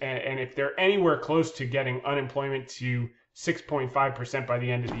if they're anywhere close to getting unemployment to 6.5% by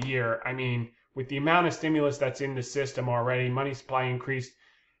the end of the year, I mean, with the amount of stimulus that's in the system already, money supply increased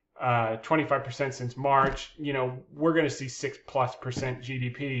 25% since March, we're going to see 6+%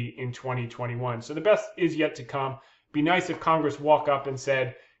 GDP in 2021. So the best is yet to come. Be nice if Congress walk up and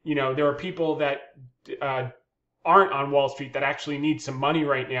said, there are people that aren't on Wall Street that actually need some money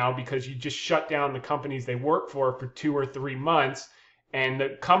right now because you just shut down the companies they work for 2 or 3 months and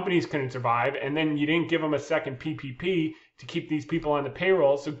the companies couldn't survive. And then you didn't give them a second PPP to keep these people on the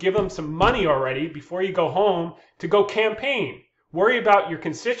payroll. So give them some money already before you go home to go campaign. Worry about your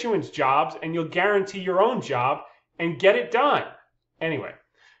constituents' jobs and you'll guarantee your own job and get it done. Anyway,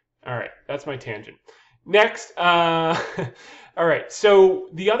 all right, that's my tangent. Next, all right, so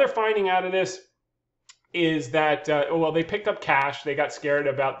the other finding out of this is that, they picked up cash. They got scared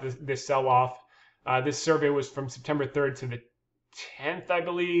about this sell-off. This survey was from September 3rd to the 10th, I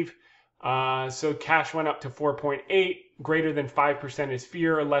believe. So cash went up to 4.8. Greater than 5% is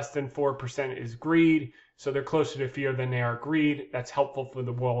fear. Less than 4% is greed. So they're closer to fear than they are greed. That's helpful for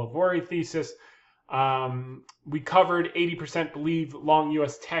the wall of worry thesis. We covered 80% believe long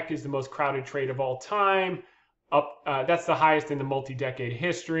U.S. tech is the most crowded trade of all time. That's the highest in the multi-decade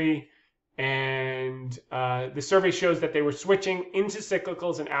history. And the survey shows that they were switching into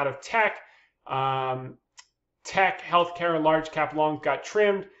cyclicals and out of tech. Tech, healthcare, and large cap long got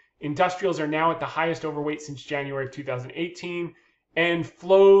trimmed. Industrials are now at the highest overweight since January of 2018. And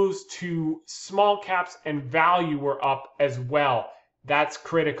flows to small caps and value were up as well. That's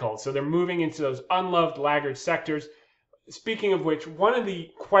critical. So they're moving into those unloved laggard sectors. Speaking of which, one of the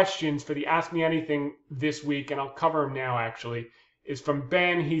questions for the Ask Me Anything this week, and I'll cover them now actually, is from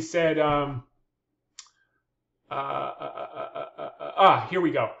Ben. He said, here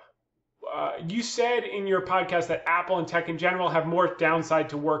we go. You said in your podcast that Apple and tech in general have more downside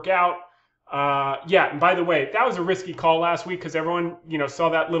to work out. And by the way, that was a risky call last week because everyone, saw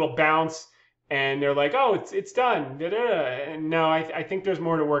that little bounce and they're like, oh, it's done. And no, I think there's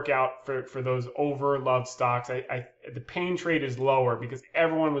more to work out for those over-loved stocks. The pain trade is lower because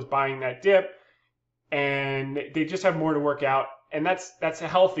everyone was buying that dip and they just have more to work out. And that's a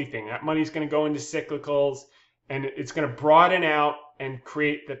healthy thing. That money's going to go into cyclicals and it's going to broaden out and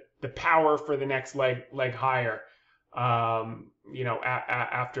create the power for the next leg higher. After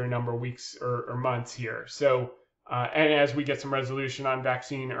a number of weeks or months here. So, and as we get some resolution on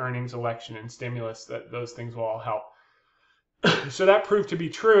vaccine, earnings, election, and stimulus, those things will all help. So that proved to be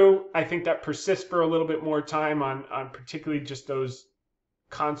true. I think that persists for a little bit more time on particularly just those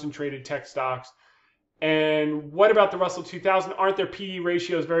concentrated tech stocks. And what about the Russell 2000? Aren't their PE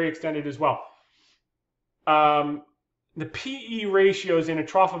ratios very extended as well? The PE ratios in a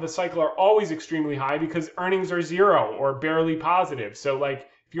trough of a cycle are always extremely high because earnings are zero or barely positive. So like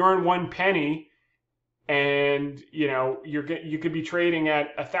if you earn 1 penny and you could be trading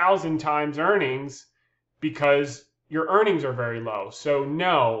at 1,000 times earnings because your earnings are very low. So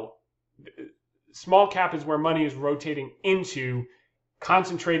no, small cap is where money is rotating into.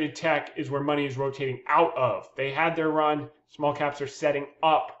 Concentrated tech is where money is rotating out of. They had their run. Small caps are setting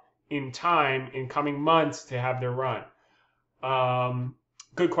up in time in coming months to have their run.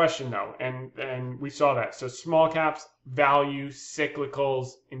 Good question though, and we saw that. So small caps, value,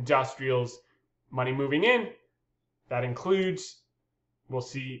 cyclicals, industrials, money moving in. That includes, we'll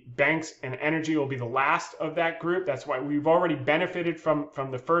see banks and energy will be the last of that group. That's why we've already benefited from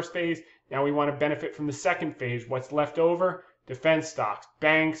the first phase. Now we want to benefit from the second phase. What's left over? Defense stocks,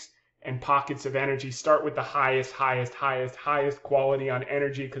 banks, and pockets of energy. Start with the highest quality on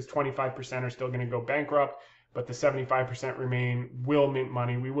energy because 25% are still going to go bankrupt. But the 75% remain, will mint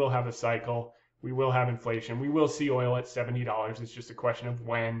money. We will have a cycle. We will have inflation. We will see oil at $70. It's just a question of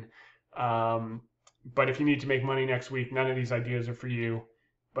when. But if you need to make money next week, none of these ideas are for you.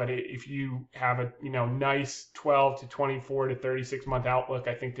 But if you have a nice 12 to 24 to 36 month outlook,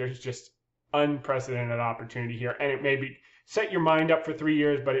 I think there's just unprecedented opportunity here. And it may be, set your mind up for 3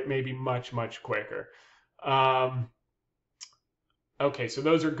 years, but it may be much, much quicker. Okay, so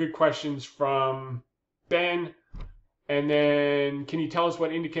those are good questions from Ben. And then, can you tell us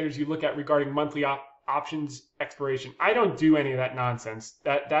what indicators you look at regarding monthly options expiration? I don't do any of that nonsense.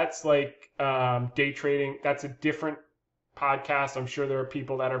 That's like day trading. That's a different podcast. I'm sure there are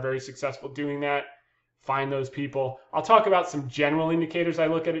people that are very successful doing that. Find those people. I'll talk about some general indicators I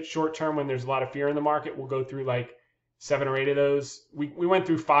look at it short term when there's a lot of fear in the market. We'll go through like 7 or 8 of those. We went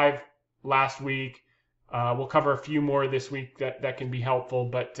through 5 last week. We'll cover a few more this week that can be helpful,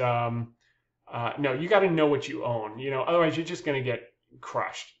 but no, you got to know what you own. Otherwise you're just going to get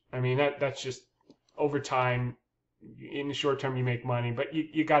crushed. I mean, that's just over time. In the short term, you make money, but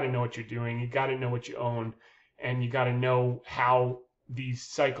you got to know what you're doing. You got to know what you own, and you got to know how these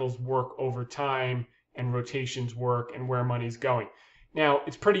cycles work over time and rotations work and where money's going. Now,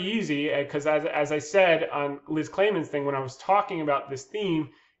 it's pretty easy because as I said on Liz Clayman's thing when I was talking about this theme,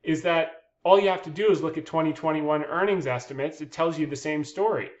 is that all you have to do is look at 2021 earnings estimates. It tells you the same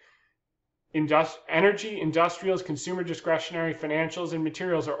story. Energy, industrials, consumer discretionary, financials, and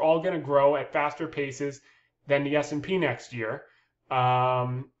materials are all going to grow at faster paces than the S&P next year.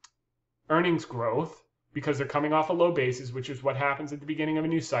 Earnings growth, because they're coming off of low bases, which is what happens at the beginning of a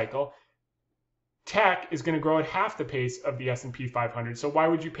new cycle. Tech is going to grow at half the pace of the S&P 500. So why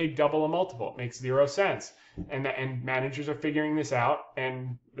would you pay double a multiple? It makes 0 sense. And managers are figuring this out.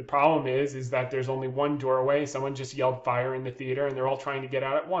 And the problem is that there's only one doorway. Someone just yelled fire in the theater, and they're all trying to get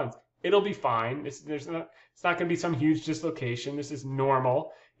out at once. It'll be fine. It's not going to be some huge dislocation. This is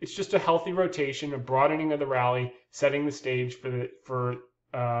normal. It's just a healthy rotation, a broadening of the rally, setting the stage for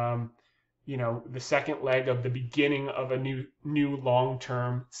the second leg of the beginning of a new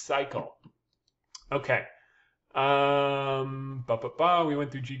long-term cycle. Okay. We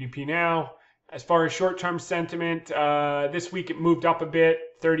went through GDP now. As far as short-term sentiment, this week it moved up a bit,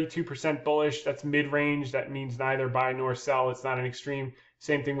 32% bullish. That's mid-range. That means neither buy nor sell. It's not an extreme.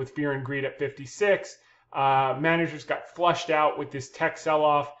 Same thing with fear and greed at 56. Managers got flushed out with this tech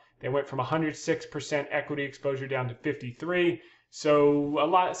sell-off. They went from 106% equity exposure down to 53.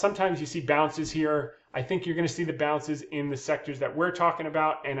 So sometimes you see bounces here. I think you're going to see the bounces in the sectors that we're talking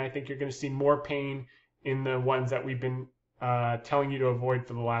about, and I think you're going to see more pain in the ones that we've been telling you to avoid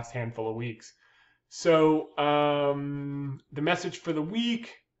for the last handful of weeks. So the message for the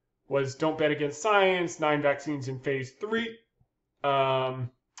week was don't bet against science, 9 vaccines in phase 3.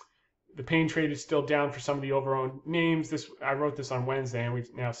 The pain trade is still down for some of the overowned names. I wrote this on Wednesday, and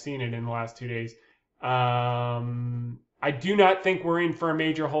we've now seen it in the last 2 days. I do not think we're in for a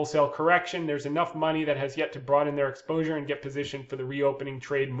major wholesale correction. There's enough money that has yet to broaden their exposure and get positioned for the reopening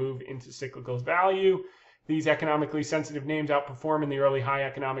trade move into cyclical value. These economically sensitive names outperform in the early high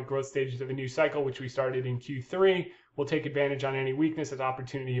economic growth stages of the new cycle, which we started in Q3. We'll take advantage on any weakness as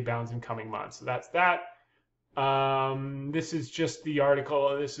opportunity abounds in coming months. So that's that. This is just the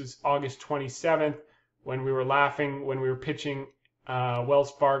article. This is August 27th when we were laughing, when we were pitching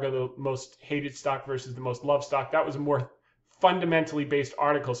Wells Fargo, the most hated stock versus the most loved stock. That was a more fundamentally based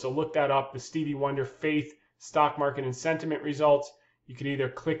article. So look that up. The Stevie Wonder Faith Stock Market and Sentiment Results. You can either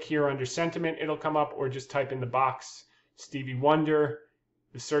click here under sentiment, it'll come up, or just type in the box Stevie Wonder,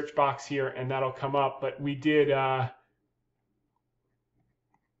 the search box here, and that'll come up. But we did the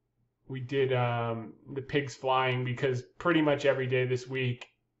pigs flying because pretty much every day this week,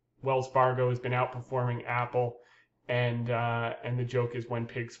 Wells Fargo has been outperforming Apple, and the joke is when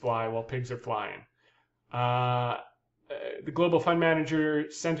pigs fly, well, pigs are flying. The Global Fund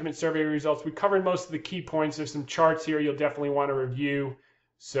Manager Sentiment Survey results, we covered most of the key points. There's some charts here you'll definitely want to review,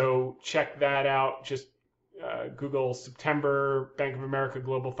 so check that out. Just Google September Bank of America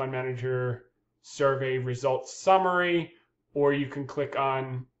Global Fund Manager Survey Results Summary, or you can click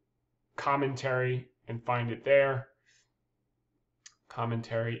on commentary and find it there.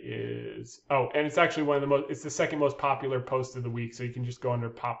 Commentary is, and it's actually it's the second most popular post of the week, so you can just go under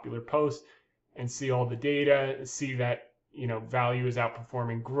popular posts and see all the data, see that value is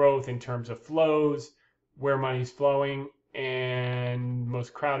outperforming growth in terms of flows, where money's flowing, and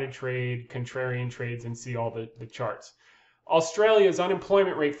most crowded trade, contrarian trades, and see all the charts. Australia's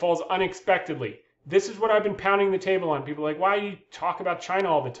unemployment rate falls unexpectedly. This is what I've been pounding the table on. People are like, why do you talk about China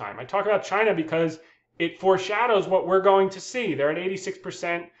all the time? I talk about China because it foreshadows what we're going to see. They're at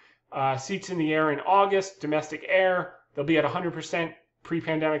 86% seats in the air in August, domestic air. They'll be at 100%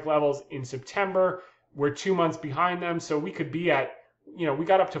 pre-pandemic levels in September. We're 2 months behind them, so we could be at, we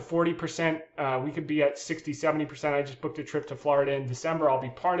got up to 40%. We could be at 60, 70%. I just booked a trip to Florida in December. I'll be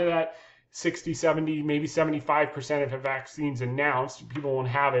part of that. 60, 70, maybe 75% of the vaccines announced. People won't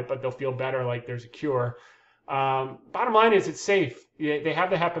have it, but they'll feel better like there's a cure. Bottom line is it's safe. They have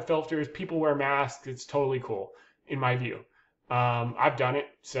the HEPA filters. People wear masks. It's totally cool, in my view. I've done it.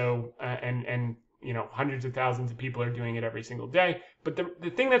 So, and hundreds of thousands of people are doing it every single day. But the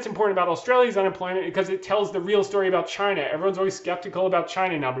thing that's important about Australia's unemployment, because it tells the real story about China. Everyone's always skeptical about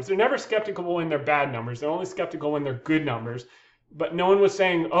China numbers. They're never skeptical when they're bad numbers. They're only skeptical when they're good numbers. But no one was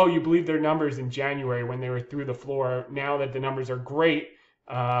saying, oh, you believe their numbers in January when they were through the floor. Now that the numbers are great,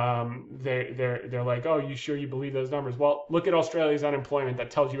 they're like, oh, you sure you believe those numbers? Well, look at Australia's unemployment.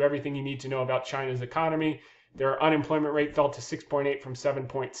 That tells you everything you need to know about China's economy. Their unemployment rate fell to 6.8 from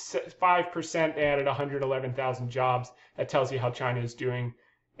 7.5%. They added 111,000 jobs. That tells you how China is doing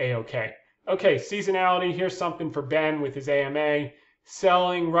A-OK. Okay, seasonality. Here's something for Ben with his AMA.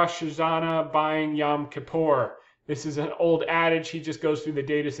 Selling Rosh Hashanah, buying Yom Kippur. This is an old adage. He just goes through the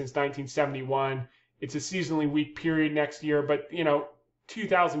data since 1971. It's a seasonally weak period next year, but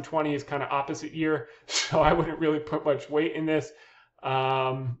 2020 is kind of opposite year, so I wouldn't really put much weight in this.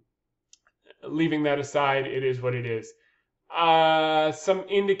 Leaving that aside, it is what it is. Some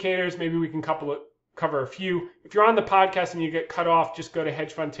indicators, maybe we can cover a few. If you're on the podcast and you get cut off, just go to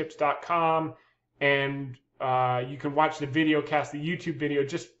hedgefundtips.com and you can watch the VideoCast, the YouTube video.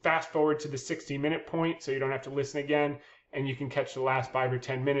 Just fast forward to the 60-minute point so you don't have to listen again, and you can catch the last 5 or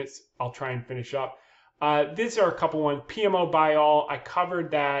 10 minutes. I'll try and finish up. These are a couple ones. PMO buy all, I covered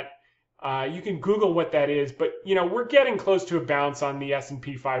that. You can Google what that is, but we're getting close to a bounce on the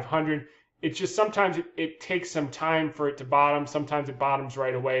S&P 500. It's just sometimes it takes some time for it to bottom. Sometimes it bottoms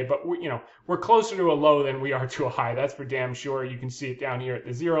right away, but we're closer to a low than we are to a high. That's for damn sure. You can see it down here at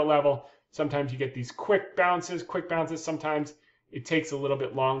the 0 level. Sometimes you get these quick bounces. Sometimes it takes a little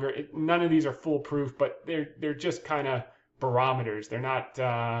bit longer. None of these are foolproof, but they're just kind of barometers. They're not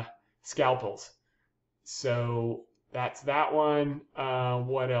scalpels. So that's that one.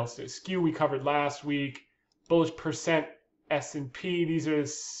 What else? Skew we covered last week. Bullish percent S&P. These are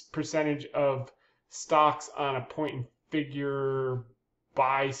the percentage of stocks on a point and figure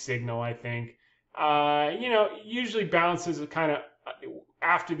buy signal, I think. Usually bounces kind of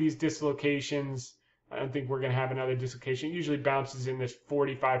after these dislocations. I don't think we're going to have another dislocation. It usually bounces in this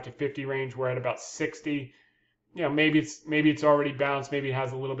 45 to 50 range. We're at about 60. Maybe it's already bounced. Maybe it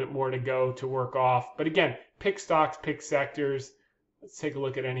has a little bit more to go to work off. But again, pick stocks, pick sectors. Let's take a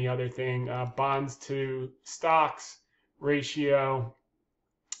look at any other thing. Bonds to stocks ratio.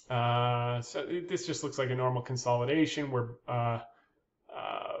 So this just looks like a normal consolidation where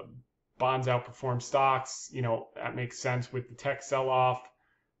bonds outperform stocks. That makes sense with the tech sell-off.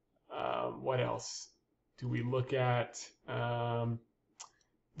 What else do we look at?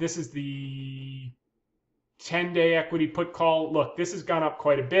 This is the 10-day equity put call. Look, this has gone up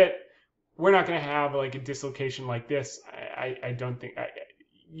quite a bit. We're not going to have like a dislocation like this. I don't think.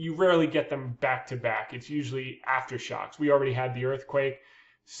 You rarely get them back to back. It's usually aftershocks. We already had the earthquake.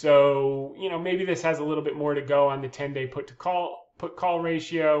 So, maybe this has a little bit more to go on the 10-day put call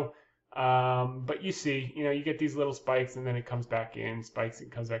ratio. But you see, you get these little spikes and then it comes back in, spikes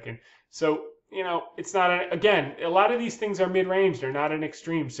and comes back in. So, it's not, again, a lot of these things are mid-range. They're not an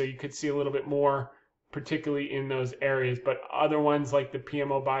extreme. So you could see a little bit more, particularly in those areas. But other ones like the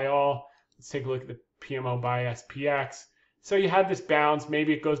PMO buy all, let's take a look at the PMO buy SPX. So you had this bounce,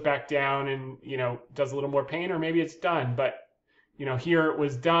 maybe it goes back down and, does a little more pain, or maybe it's done. But, here it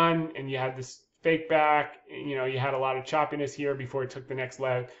was done and you had this fake back, you had a lot of choppiness here before it took the next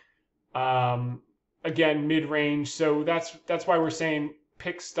leg. Again, mid-range. So that's why we're saying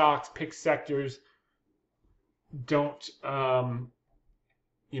pick stocks, pick sectors. Don't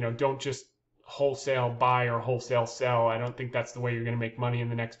just wholesale buy or wholesale sell. I don't think that's the way you're going to make money in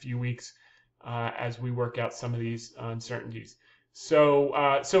the next few weeks. As we work out some of these uncertainties. So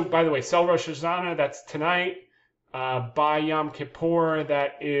by the way, sell Rosh Hashanah, that's tonight. Buy Yom Kippur,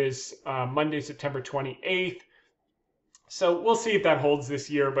 that is Monday, September 28th. So we'll see if that holds this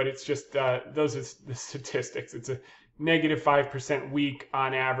year, but it's just, those are the statistics. It's a negative 5% week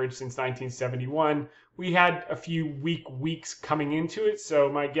on average since 1971. We had a few weak weeks coming into it, so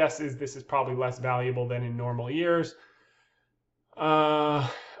my guess is this is probably less valuable than in normal years.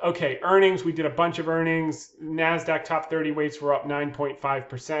 Okay, earnings. We did a bunch of earnings. NASDAQ top 30 weights were up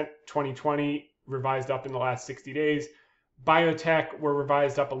 9.5%. 2020 revised up in the last 60 days. Biotech were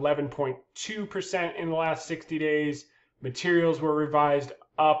revised up 11.2% in the last 60 days. Materials were revised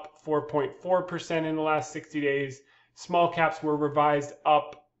up 4.4% in the last 60 days. Small caps were revised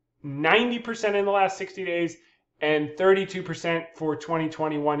up 90% in the last 60 days and 32% for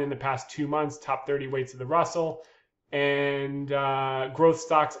 2021 in the past 2 months. Top 30 weights of the Russell. And growth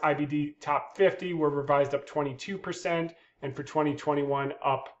stocks, IBD top 50, were revised up 22%, and for 2021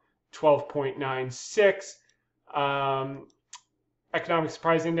 up 12.96. Economic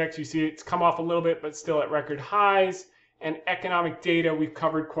surprise index, you see it's come off a little bit, but still at record highs. And economic data we've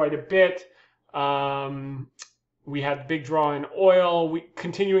covered quite a bit. We had the big draw in oil.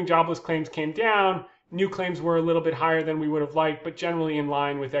 Continuing jobless claims came down. New claims were a little bit higher than we would have liked, but generally in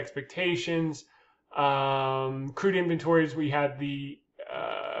line with expectations. Crude inventories, we had the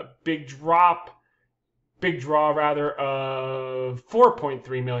big draw of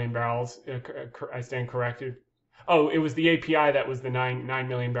 4.3 million barrels. I stand corrected. Oh, it was the API that was the 9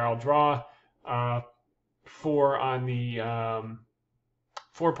 million barrel draw. 4 on the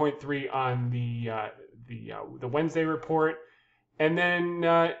 4.3 on the Wednesday report. And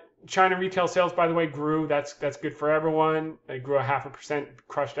then China retail sales, by the way, grew. That's good for everyone. They grew 0.5%,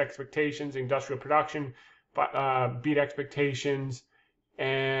 crushed expectations. Industrial production beat expectations.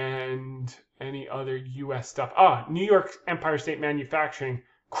 And any other U.S. stuff. New York Empire State Manufacturing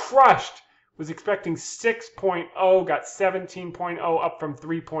crushed. Was expecting 6.0, got 17.0, up from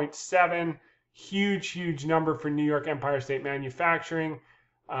 3.7. Huge number for New York Empire State Manufacturing.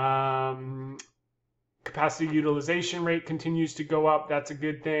 Capacity utilization rate continues to go up. That's a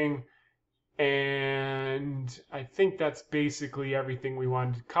good thing. And I think that's basically everything we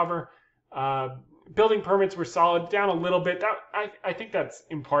wanted to cover. Building permits were solid, down a little bit. I think that's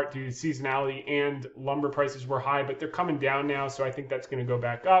in part due to seasonality, and lumber prices were high, but they're coming down now, so I think that's going to go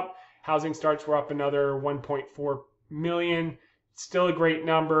back up. Housing starts were up another 1.4 million. Still a great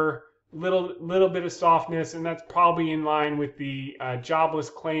number. Little bit of softness, and that's probably in line with the jobless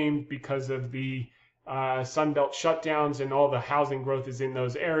claim because of the Sunbelt shutdowns, and all the housing growth is in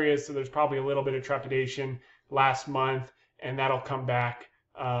those areas. So there's probably a little bit of trepidation last month, and that'll come back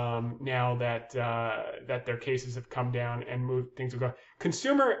now that their cases have come down and moved. Things will go.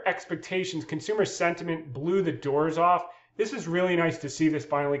 Consumer expectations, consumer sentiment blew the doors off. This is really nice to see this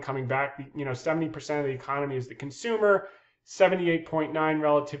finally coming back. 70% of the economy is the consumer. 78.9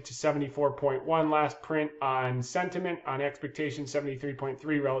 relative to 74.1 last print on sentiment. On expectation,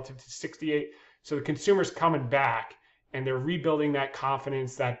 73.3 relative to 68. So the consumer's coming back, and they're rebuilding that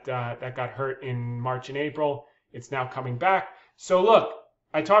confidence that got hurt in March and April. It's now coming back. So look,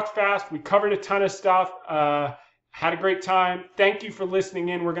 I talked fast. We covered a ton of stuff. Had a great time. Thank you for listening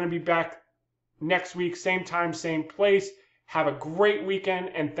in. We're going to be back next week, same time, same place. Have a great weekend,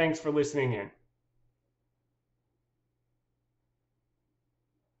 and thanks for listening in.